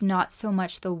men, it's not so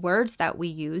much the words that we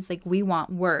use. Like, we want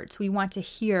words. We want to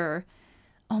hear,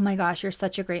 oh my gosh, you're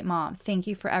such a great mom. Thank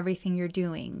you for everything you're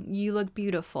doing. You look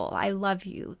beautiful. I love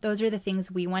you. Those are the things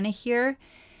we want to hear.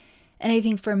 And I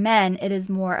think for men, it is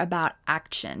more about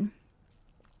action.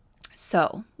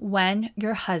 So when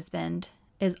your husband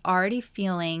is already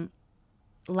feeling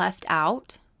left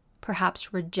out,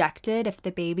 perhaps rejected if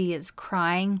the baby is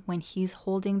crying when he's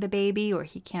holding the baby, or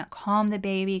he can't calm the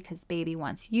baby because baby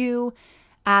wants you,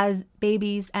 as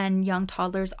babies and young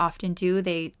toddlers often do,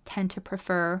 they tend to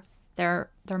prefer their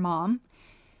mom.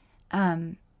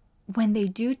 When they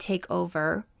do take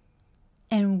over,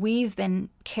 and we've been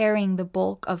carrying the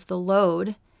bulk of the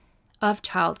load of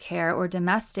childcare or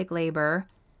domestic labor,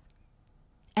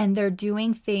 and they're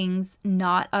doing things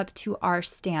not up to our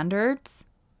standards,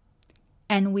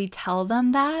 and we tell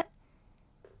them that,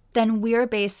 then we're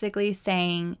basically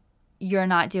saying, you're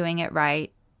not doing it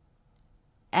right.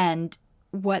 And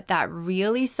what that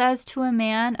really says to a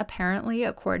man, apparently,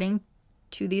 according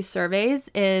to these surveys,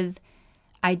 is,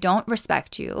 I don't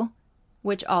respect you,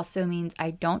 which also means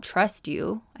I don't trust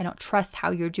you. I don't trust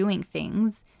how you're doing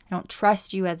things. I don't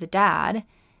trust you as a dad.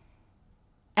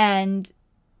 And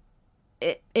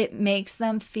it makes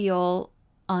them feel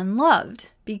unloved,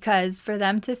 because for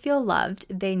them to feel loved,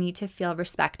 they need to feel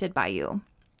respected by you.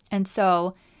 And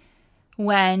so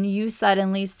when you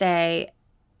suddenly say,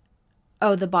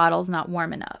 oh, the bottle's not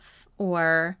warm enough,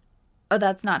 or, oh,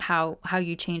 that's not how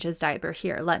you change his diaper,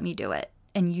 here, let me do it,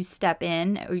 and you step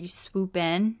in or you swoop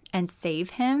in and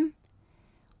save him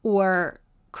or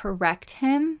correct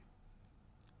him,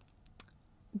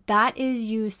 that is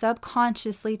you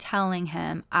subconsciously telling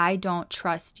him, I don't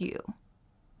trust you.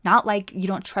 Not like you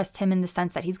don't trust him in the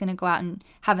sense that he's going to go out and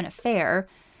have an affair,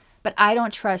 but I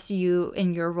don't trust you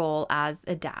in your role as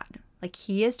a dad. Like,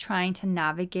 he is trying to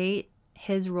navigate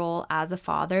his role as a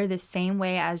father the same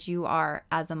way as you are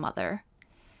as a mother.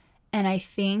 And I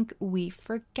think we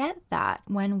forget that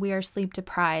when we are sleep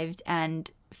deprived and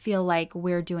feel like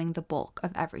we're doing the bulk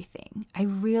of everything. I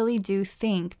really do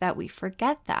think that we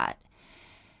forget that.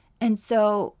 And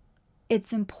so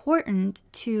it's important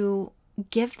to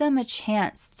give them a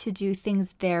chance to do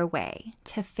things their way,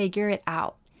 to figure it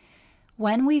out.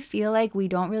 When we feel like we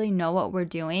don't really know what we're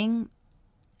doing,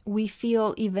 we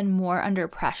feel even more under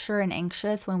pressure and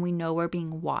anxious when we know we're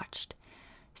being watched.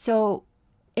 So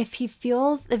if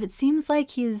it seems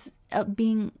like he's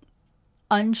being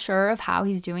unsure of how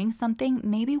he's doing something,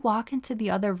 maybe walk into the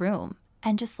other room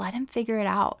and just let him figure it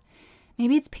out.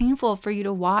 Maybe it's painful for you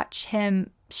to watch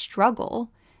him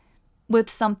struggle with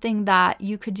something that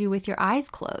you could do with your eyes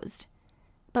closed,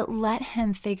 but let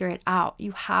him figure it out.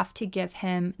 You have to give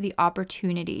him the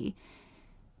opportunity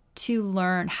to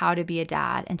learn how to be a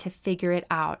dad and to figure it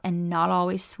out and not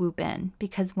always swoop in,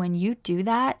 because when you do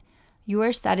that, you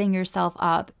are setting yourself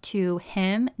up to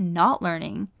him not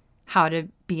learning how to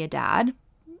be a dad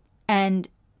and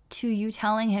to you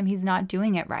telling him he's not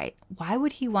doing it right. Why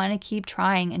would he want to keep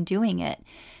trying and doing it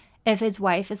if his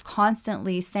wife is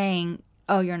constantly saying,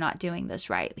 oh, you're not doing this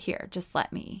right, here, just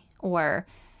let me, or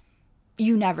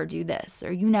you never do this,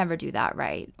 or you never do that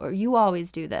right, or you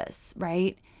always do this,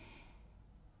 right?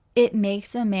 It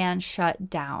makes a man shut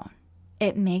down.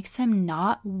 It makes him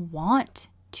not want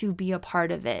to be a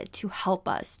part of it, to help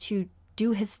us, to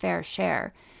do his fair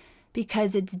share,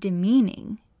 because it's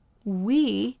demeaning.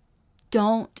 We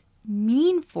don't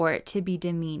mean for it to be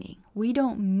demeaning. We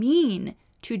don't mean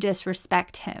to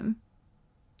disrespect him.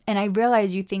 And I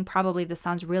realize you think probably this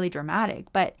sounds really dramatic,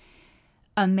 but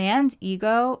a man's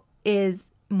ego is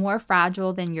more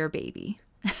fragile than your baby,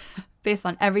 based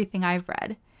on everything I've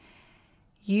read.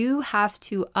 You have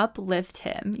to uplift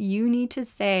him. You need to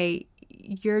say,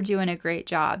 you're doing a great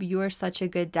job. You are such a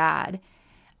good dad.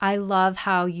 I love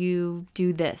how you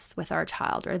do this with our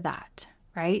child, or that,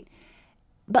 right?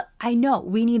 But I know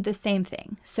we need the same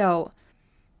thing. So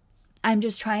I'm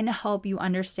just trying to help you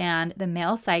understand the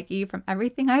male psyche from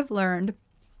everything I've learned,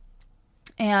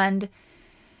 and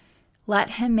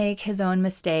let him make his own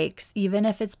mistakes, even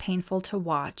if it's painful to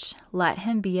watch. Let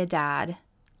him be a dad.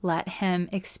 Let him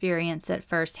experience it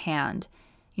firsthand.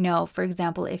 For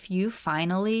example, if you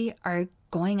finally are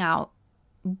going out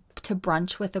to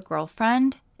brunch with a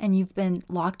girlfriend and you've been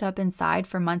locked up inside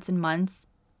for months and months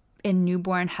in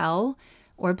newborn hell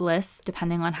or bliss,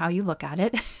 depending on how you look at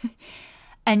it,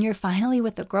 and you're finally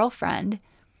with a girlfriend,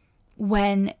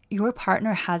 when your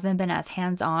partner hasn't been as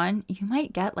hands-on, you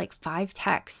might get like 5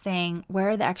 texts saying, where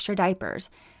are the extra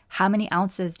diapers? How many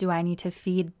ounces do I need to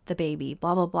feed the baby?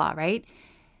 Blah, blah, blah, right?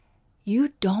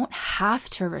 You don't have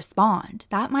to respond.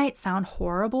 That might sound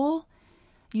horrible.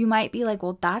 You might be like,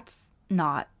 well, that's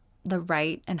not the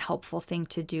right and helpful thing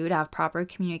to do, to have proper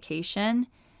communication.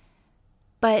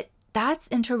 But that's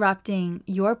interrupting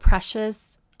your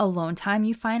precious alone time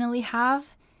you finally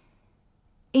have.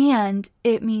 And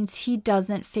it means he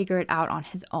doesn't figure it out on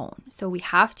his own. So we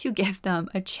have to give them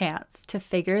a chance to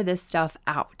figure this stuff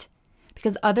out.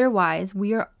 Because otherwise,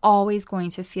 we are always going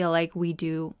to feel like we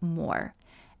do more.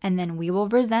 And then we will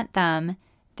resent them,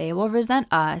 they will resent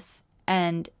us,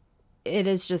 and it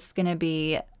is just going to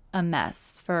be a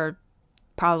mess for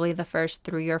probably the first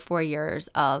 3 or 4 years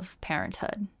of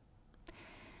parenthood.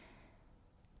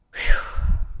 Whew.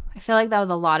 I feel like that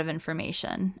was a lot of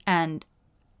information, and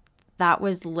that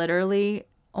was literally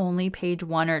only page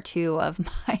 1 or 2 of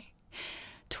my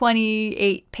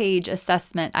 28-page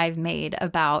assessment I've made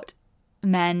about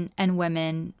men and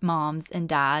women, moms and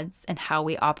dads, and how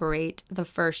we operate the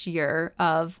first year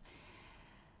of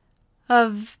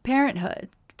parenthood.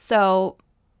 So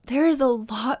there is a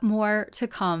lot more to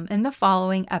come in the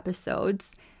following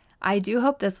episodes. I do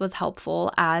hope this was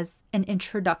helpful as an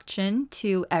introduction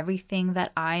to everything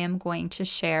that I am going to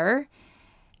share.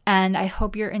 And I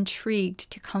hope you're intrigued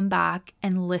to come back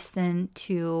and listen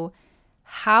to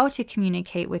how to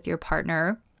communicate with your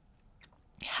partner,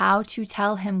 how to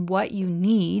tell him what you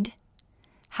need,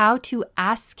 how to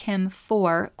ask him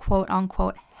for quote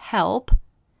unquote help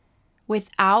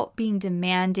without being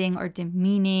demanding or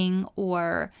demeaning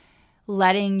or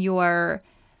letting your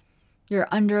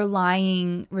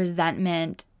underlying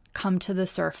resentment come to the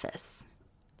surface.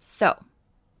 So,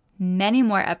 many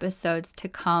more episodes to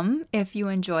come. If you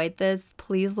enjoyed this,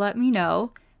 please let me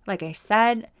know. Like I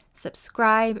said,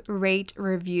 subscribe, rate,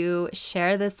 review,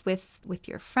 share this with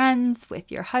your friends,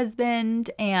 with your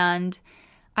husband, and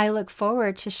I look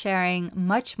forward to sharing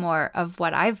much more of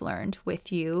what I've learned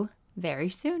with you very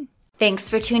soon. Thanks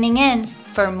for tuning in.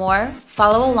 For more,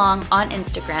 follow along on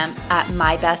Instagram at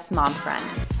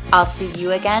MyBestMomFriend. I'll see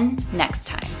you again next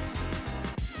time.